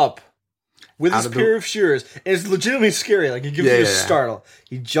jumps up with his pair of shears, and it's legitimately scary. Like, it gives you a startle.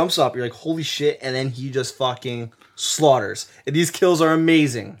 He jumps up, you're like, holy shit, and then he just fucking slaughters. And these kills are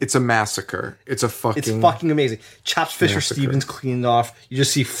amazing. It's a massacre. It's fucking amazing. Chops Fisher Stevens cleaned off. You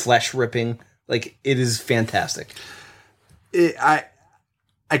just see flesh ripping. Like, it is fantastic. I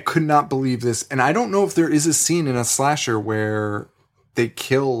could not believe this, and I don't know if there is a scene in a slasher where they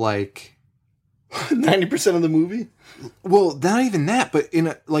kill, like... 90% of the movie? Well, not even that, but in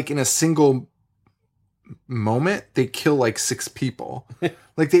a single moment, they kill like 6 people.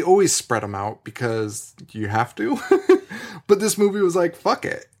 Like, they always spread them out because you have to. But this movie was like, fuck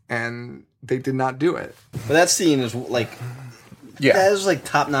it. And they did not do it. But that scene is like, that is like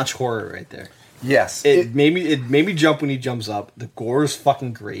top-notch horror right there. Yes. It made me jump when he jumps up. The gore is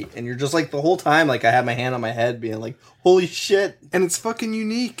fucking great. And you're just like, the whole time, like, I had my hand on my head being like, holy shit. And it's fucking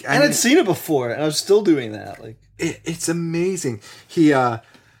unique. I'd seen it before, and I was still doing that. Like, it's amazing. I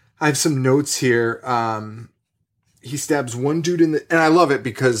have some notes here. He stabs one dude in the... And I love it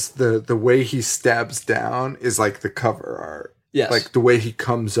because the way he stabs down is like the cover art. Yes. Like the way he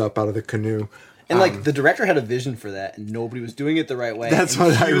comes up out of the canoe. And like the director had a vision for that, and nobody was doing it the right way. That's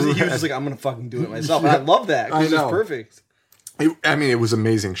what he was just like, I'm gonna fucking do it myself. And I love that because it's perfect. It was an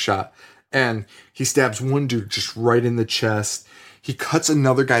amazing shot. And he stabs one dude just right in the chest. He cuts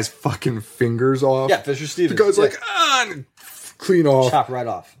another guy's fucking fingers off. Yeah, Fisher Stevens. The guy's like, and clean off. Chop right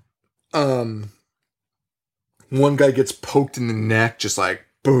off. One guy gets poked in the neck, just like,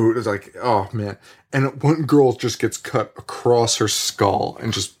 boo. It's like, oh, man. And one girl just gets cut across her skull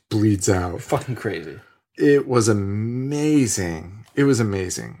and just bleeds out. Fucking crazy. It was amazing. It was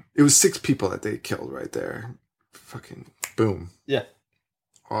amazing. It was 6 people that they killed right there. Fucking boom. Yeah.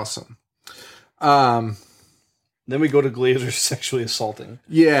 Awesome. Then we go to Glazer sexually assaulting.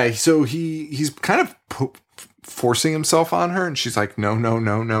 Yeah, so he's kind of forcing himself on her, and she's like, no, no,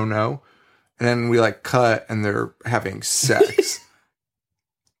 no, no, no. And then we like cut, and they're having sex.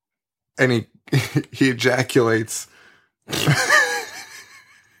 And he ejaculates.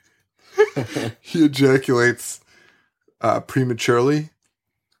 He ejaculates prematurely.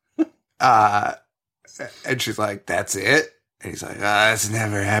 And she's like, that's it? And he's like, that's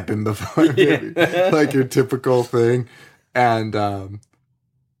never happened before. Yeah. Like your typical thing. And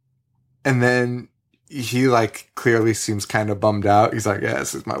then he like clearly seems kind of bummed out. He's like, yeah,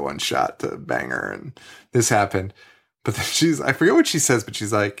 this is my one shot to bang her. And this happened. But then I forget what she says, but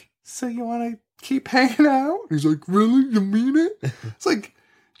she's like, so you want to keep hanging out? He's like, really? You mean it? It's like,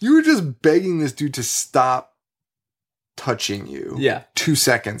 you were just begging this dude to stop touching you 2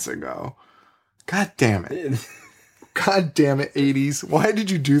 seconds ago. God damn it. God damn it, 80s. Why did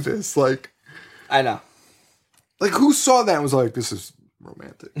you do this? Like, I know. Like, who saw that and was like, this is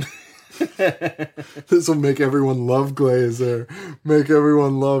romantic. This will make everyone love Glazer. Make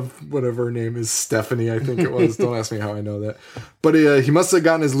everyone love whatever her name is. Stephanie, I think it was. Don't ask me how I know that. But he must have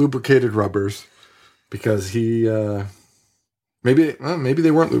gotten his lubricated rubbers. Because he... maybe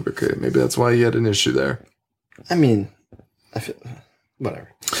they weren't lubricated. Maybe that's why he had an issue there. I mean, I feel... Whatever.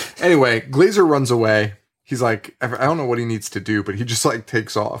 Anyway, Glazer runs away. He's like, I don't know what he needs to do, but he just like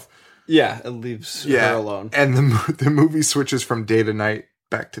takes off. Yeah, it leaves her alone. And the movie switches from day to night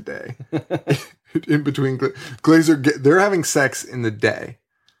back to day. In between, Glazer, they're having sex in the day.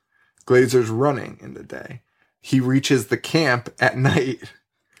 Glazer's running in the day. He reaches the camp at night.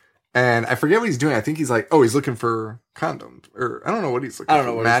 And I forget what he's doing. I think he's like, he's looking for condoms. Or I don't know what he's looking for. I don't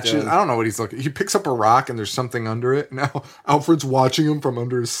know what matches. He's doing. I don't know what he's looking. He picks up a rock and there's something under it. Now Alfred's watching him from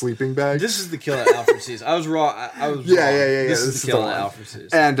under his sleeping bag. This is the kill that Alfred sees. I was wrong. I was wrong. Yeah. This is the kill that Alfred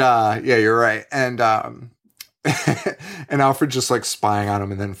sees. And you're right. And and Alfred just like spying on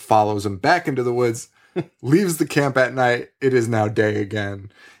him and then follows him back into the woods, leaves the camp at night. It is now day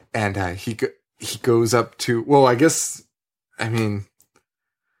again. And he goes up to,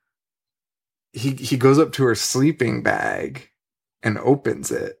 he goes up to her sleeping bag and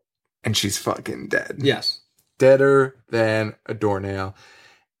opens it, and she's fucking dead. Yes. Deader than a doornail.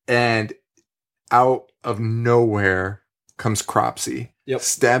 And out of nowhere comes Cropsy. Yep.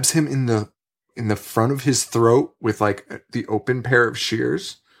 Stabs him in the front of his throat with like the open pair of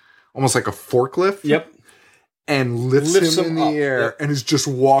shears. Almost like a forklift. Yep. And lifts him in the air. Yep. And is just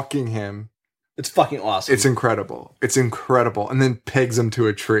walking him. It's fucking awesome. It's incredible. And then pegs him to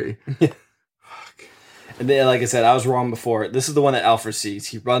a tree. And then, like I said, I was wrong before. This is the one that Alfred sees.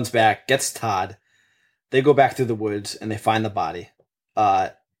 He runs back, gets Todd. They go back through the woods, and they find the body.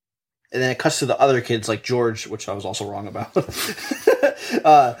 And then it cuts to the other kids, like George, which I was also wrong about.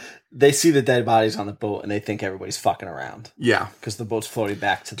 They see the dead bodies on the boat, and they think everybody's fucking around. Yeah. Because the boat's floating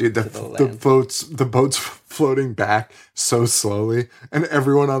back to the land. The boat's floating back so slowly, and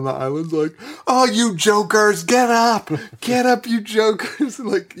everyone on the island's like, "Oh, you jokers, get up, you jokers!" And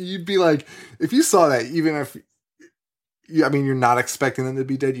like you'd be like, if you saw that, even if you're not expecting them to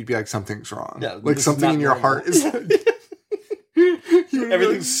be dead, you'd be like, something's wrong. Yeah, like something in your heart is.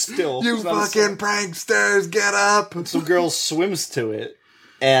 Everything's still. You fucking pranksters, get up! Some girl swims to it.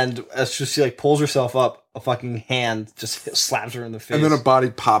 And as she like pulls herself up, a fucking hand just slaps her in the face. And then a body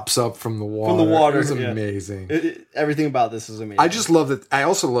pops up from the water. It was amazing. Everything about this is amazing. I just love that. I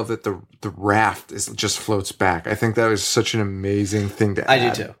also love that the raft just floats back. I think that was such an amazing thing to add. I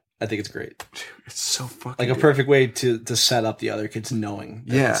do too. I think it's great. Dude, it's so fucking like a good. Perfect way to set up the other kids knowing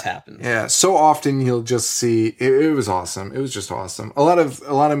that this happens. Yeah. So often you'll just see it was awesome. It was just awesome. A lot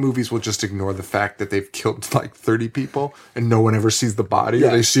of movies will just ignore the fact that they've killed like 30 people and no one ever sees the body. Yeah.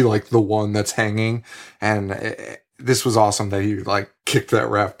 Or they see like the one that's hanging. And this was awesome that he like kicked that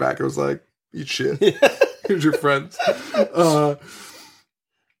raft back. It was like, eat shit. Here's your friends. But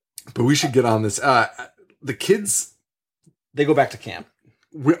we should get on this. The kids, they go back to camp.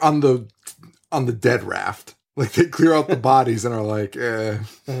 We're on the dead raft. Like they clear out the bodies and are like,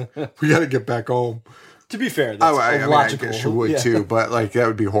 we got to get back home. To be fair, that's logical. I guess you would too, but like that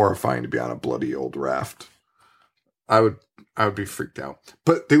would be horrifying to be on a bloody old raft. I would be freaked out.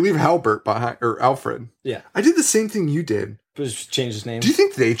 But they leave Halbert behind, or Alfred. Yeah, I did the same thing you did. Just change his name. Do you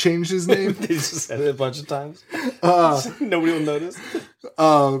think they changed his name? They just said it a bunch of times. Nobody will notice.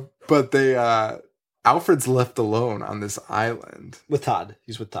 But they Alfred's left alone on this island. With Todd.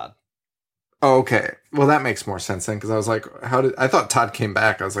 He's with Todd. Oh, okay. Well, that makes more sense then, because I was like, I thought Todd came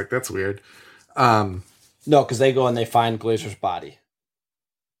back. I was like, that's weird. No, because they go and they find Glazer's body.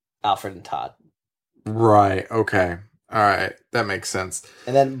 Alfred and Todd. Right. Okay. All right. That makes sense.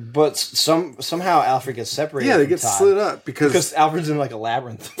 And then, but somehow Alfred gets separated. Yeah, they from get Todd slid up because Alfred's in like a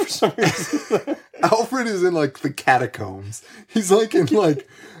labyrinth for some reason. Alfred is in like the catacombs. He's like in like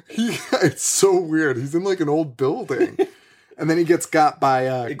it's so weird. He's in like an old building. And then he gets got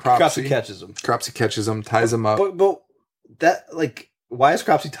by Cropsy. catches him. Cropsy catches him, ties him up. But that, like, why is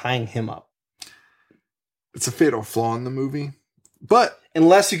Cropsy tying him up? It's a fatal flaw in the movie. But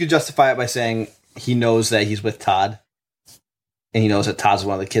unless you could justify it by saying he knows that he's with Todd, and he knows that Todd's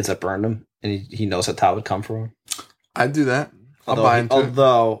one of the kids that burned him, and he knows that Todd would come for him. I'd do that. I'll buy into it.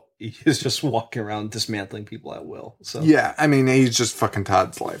 Although he's just walking around dismantling people at will. So yeah, I mean, he's just fucking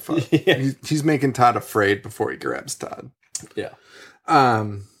Todd's life up. Yeah. He's making Todd afraid before he grabs Todd. Yeah.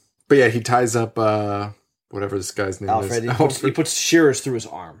 But yeah, he ties up whatever this guy's name Alfred. is. He puts shears through his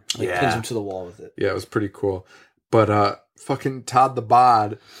arm. Yeah. Pins him to the wall with it. Yeah, it was pretty cool. But fucking Todd the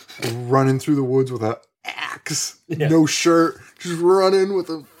Bod running through the woods with an axe, no shirt, just running with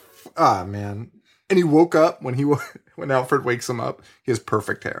a man. And he woke up when Alfred wakes him up. He has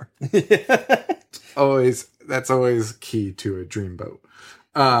perfect hair. That's always key to a dreamboat.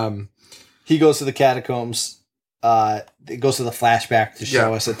 He goes to the catacombs. It goes to the flashback to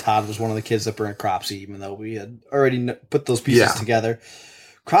show us that Todd was one of the kids that burned Cropsy, even though we had already put those pieces together.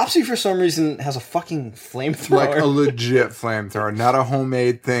 Cropsy, for some reason, has a fucking flamethrower. Like a legit flamethrower, not a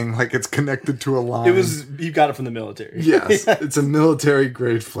homemade thing. Like it's connected to a line. You got it from the military. Yes, it's a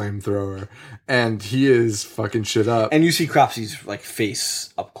military-grade flamethrower. And he is fucking shit up. And you see Cropsy's like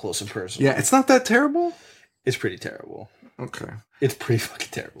face up close and personal. Yeah, it's not that terrible. It's pretty terrible. Okay. It's pretty fucking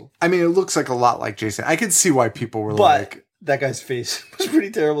terrible. I mean, it looks like a lot like Jason. I could see why people were like... that guy's face was pretty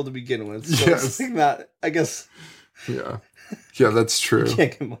terrible to begin with. So yes. It's like not, I guess... Yeah. Yeah, that's true. You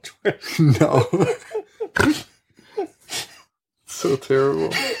can't get much worse. No. So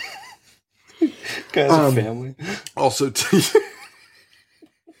terrible. Guys are family. Also...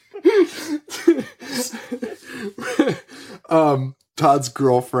 Todd's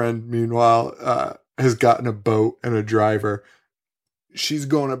girlfriend, meanwhile, has gotten a boat and a driver. She's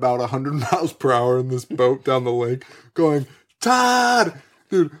going about 100 miles per hour in this boat down the lake, going, Todd!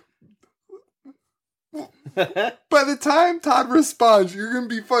 Dude. By the time Todd responds, you're going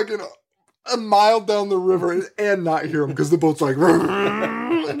to be fucking a mile down the river and not hear him because the boat's like,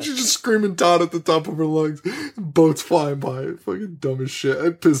 and she's just screaming Todd at the top of her lungs. Boat's flying by. Fucking dumb as shit.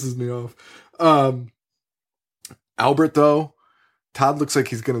 It pisses me off. Albert, though, Todd looks like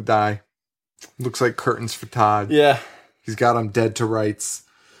he's going to die. Looks like curtains for Todd. Yeah. He's got him dead to rights.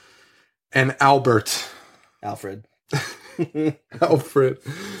 And Alfred,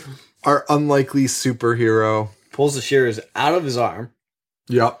 our unlikely superhero, pulls the shears out of his arm.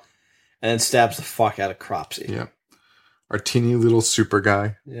 Yep. And then stabs the fuck out of Cropsy. Yeah. Our teeny little super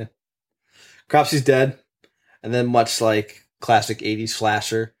guy. Yeah. Cropsy's dead. And then, much like classic 80s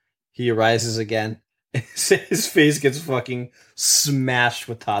slasher, he arises again. His face gets fucking smashed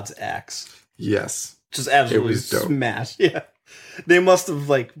with Todd's axe. Yes. Just absolutely smashed. Yeah. They must have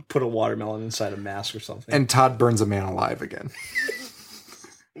like put a watermelon inside a mask or something. And Todd burns a man alive again.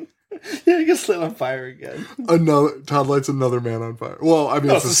 Yeah, he gets lit on fire again. Todd lights another man on fire. Well, I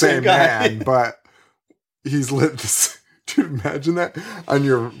mean, it's the same man, but he's lit this. Dude, imagine that on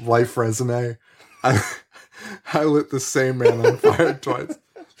your life resume. I lit the same man on fire twice.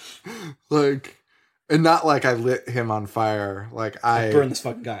 Like, and not like I lit him on fire. Like I burned this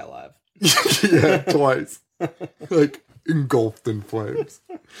fucking guy alive. Yeah, twice. Like engulfed in flames.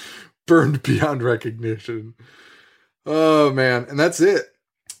 Burned beyond recognition. Oh man. And that's it.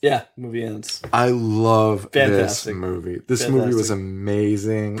 Yeah, movie ends. I love Fantastic. This movie. This movie was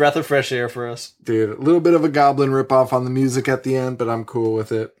amazing. Breath of fresh air for us. Dude, a little bit of a Goblin ripoff on the music at the end, but I'm cool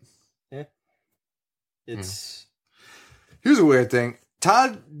with it. Yeah. It's... Here's a weird thing.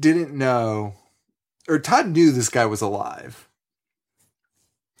 Todd didn't know, or Todd knew this guy was alive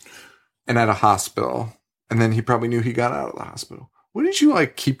and at a hospital. And then he probably knew he got out of the hospital. Wouldn't you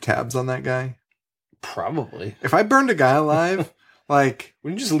like keep tabs on that guy? Probably. If I burned a guy alive... Like,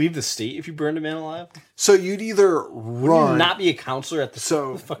 wouldn't you just leave the state if you burned a man alive? So you'd either run, wouldn't you not be a counselor at the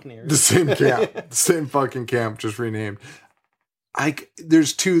fucking area, the same camp, the same fucking camp, just renamed.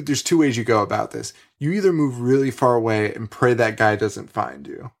 There's two ways you go about this. You either move really far away and pray that guy doesn't find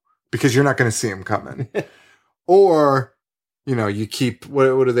you because you're not going to see him coming, or you keep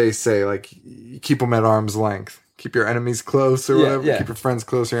what do they say? Like you keep him at arm's length, keep your enemies close or whatever. Yeah. Keep your friends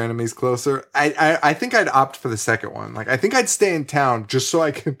closer, your enemies closer. I think I'd opt for the second one. Like, I think I'd stay in town just so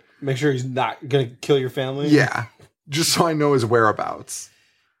I can make sure he's not gonna kill your family. Yeah, just so I know his whereabouts.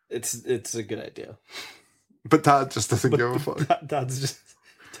 It's a good idea. But Todd just doesn't give a fuck. Todd's just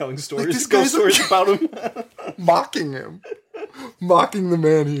telling stories. Like, this ghost guy's stories about him. Mocking him. Mocking the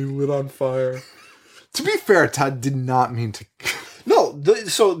man he lit on fire. To be fair, Todd did not mean to. No,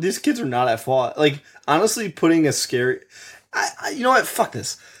 so these kids are not at fault. Like, honestly, putting a scary... you know what? Fuck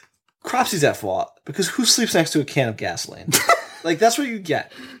this. Cropsy's at fault. Because who sleeps next to a can of gasoline? Like, that's what you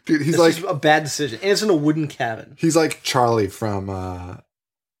get. Dude, he's it's like... just a bad decision. And it's in a wooden cabin. He's like Charlie from...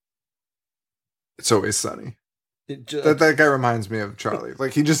 It's Always Sunny. That guy reminds me of Charlie.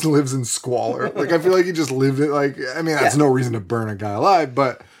 Like, he just lives in squalor. Like, I feel like he just lived it. Like, I mean, that's no reason to burn a guy alive,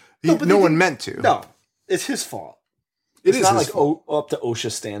 but no one meant to. No, it's his fault. It's not like up to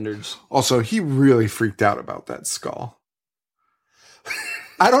OSHA standards. Also, he really freaked out about that skull.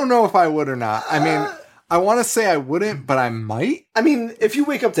 I don't know if I would or not. I mean, I want to say I wouldn't, but I might. I mean, if you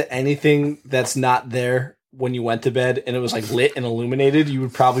wake up to anything that's not there when you went to bed and it was like lit and illuminated, you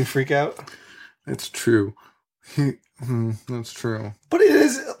would probably freak out. It's true. That's true. But it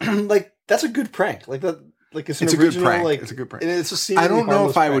is like that's a good prank. Like that. Like it's a original, good prank. Like it's a good prank. It's a I don't know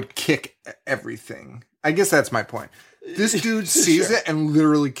if I prank. would kick everything. I guess that's my point. This dude sees it and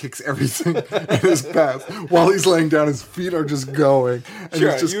literally kicks everything in his path while he's laying down. His feet are just going. And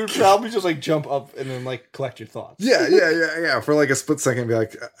sure, just you would probably just like jump up and then like collect your thoughts. Yeah. For like a split second, be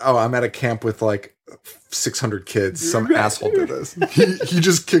like, "Oh, I'm at a camp with like 600 kids. Some asshole did this." He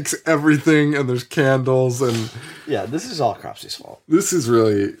just kicks everything, and there's candles and yeah. This is all Cropsy's fault. This is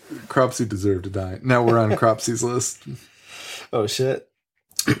really Cropsy deserved to die. Now we're on Cropsy's list. Oh shit!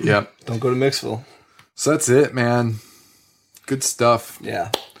 Yep. Don't go to Mixville. So that's it, man. Good stuff.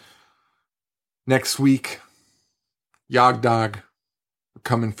 Yeah. Next week, Yog Dog, we're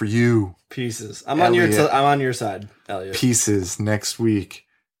coming for you. Pieces. I'm on your side, Elliot. Pieces next week.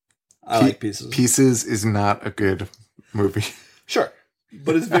 I like Pieces. Pieces is not a good movie. Sure,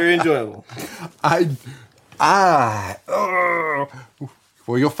 but it's very enjoyable.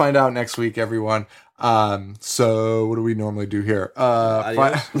 Well, you'll find out next week, everyone. So what do we normally do here?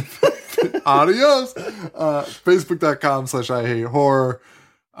 Adios. Adios. Facebook.com/IHateHorror.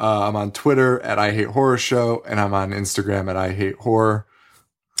 I'm on Twitter at IHateHorrorShow, and I'm on Instagram at IHateHorror.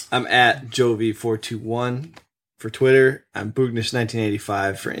 I'm at Jovi421 for Twitter. I'm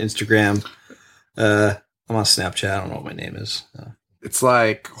Boognish1985 for Instagram. I'm on Snapchat. I don't know what my name is. It's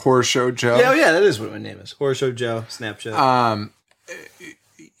like Horror Show Joe. Yeah, that is what my name is. Horror Show Joe, Snapchat.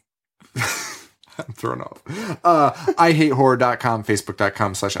 I'm thrown off. IHateHorror.com,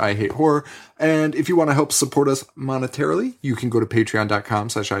 Facebook.com/IHateHorror. And if you want to help support us monetarily, you can go to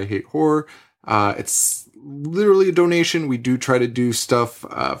Patreon.com/IHateHorror. It's literally a donation. We do try to do stuff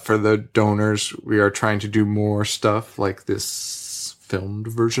for the donors. We are trying to do more stuff like this filmed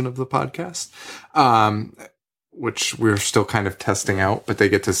version of the podcast, which we're still kind of testing out, but they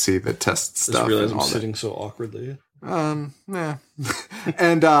get to see the test stuff. I just realized I'm sitting so awkwardly. Yeah.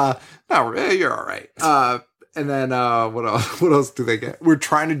 And you're all right. And then what else do they get? We're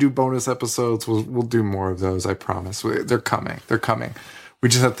trying to do bonus episodes. We'll do more of those, I promise. They're coming. We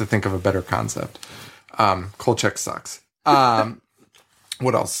just have to think of a better concept. Kolchak sucks.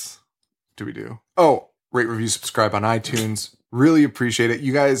 What else do we do? Oh, rate, review, subscribe on iTunes. Really appreciate it.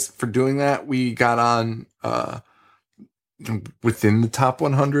 You guys for doing that. We got on within the top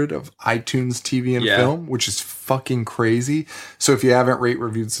 100 of iTunes TV and film, which is fucking crazy. So if you haven't rate,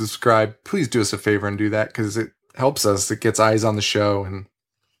 reviewed, subscribed, please do us a favor and do that, because it helps us. It gets eyes on the show, and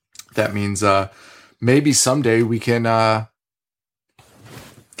that means maybe someday we can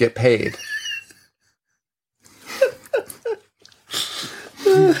get paid.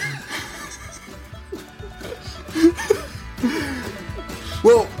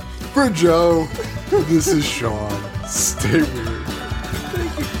 Well, for Joe, this is Sean. Stay weird.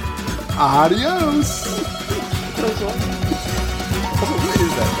 Adios. What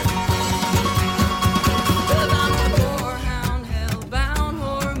is that thing?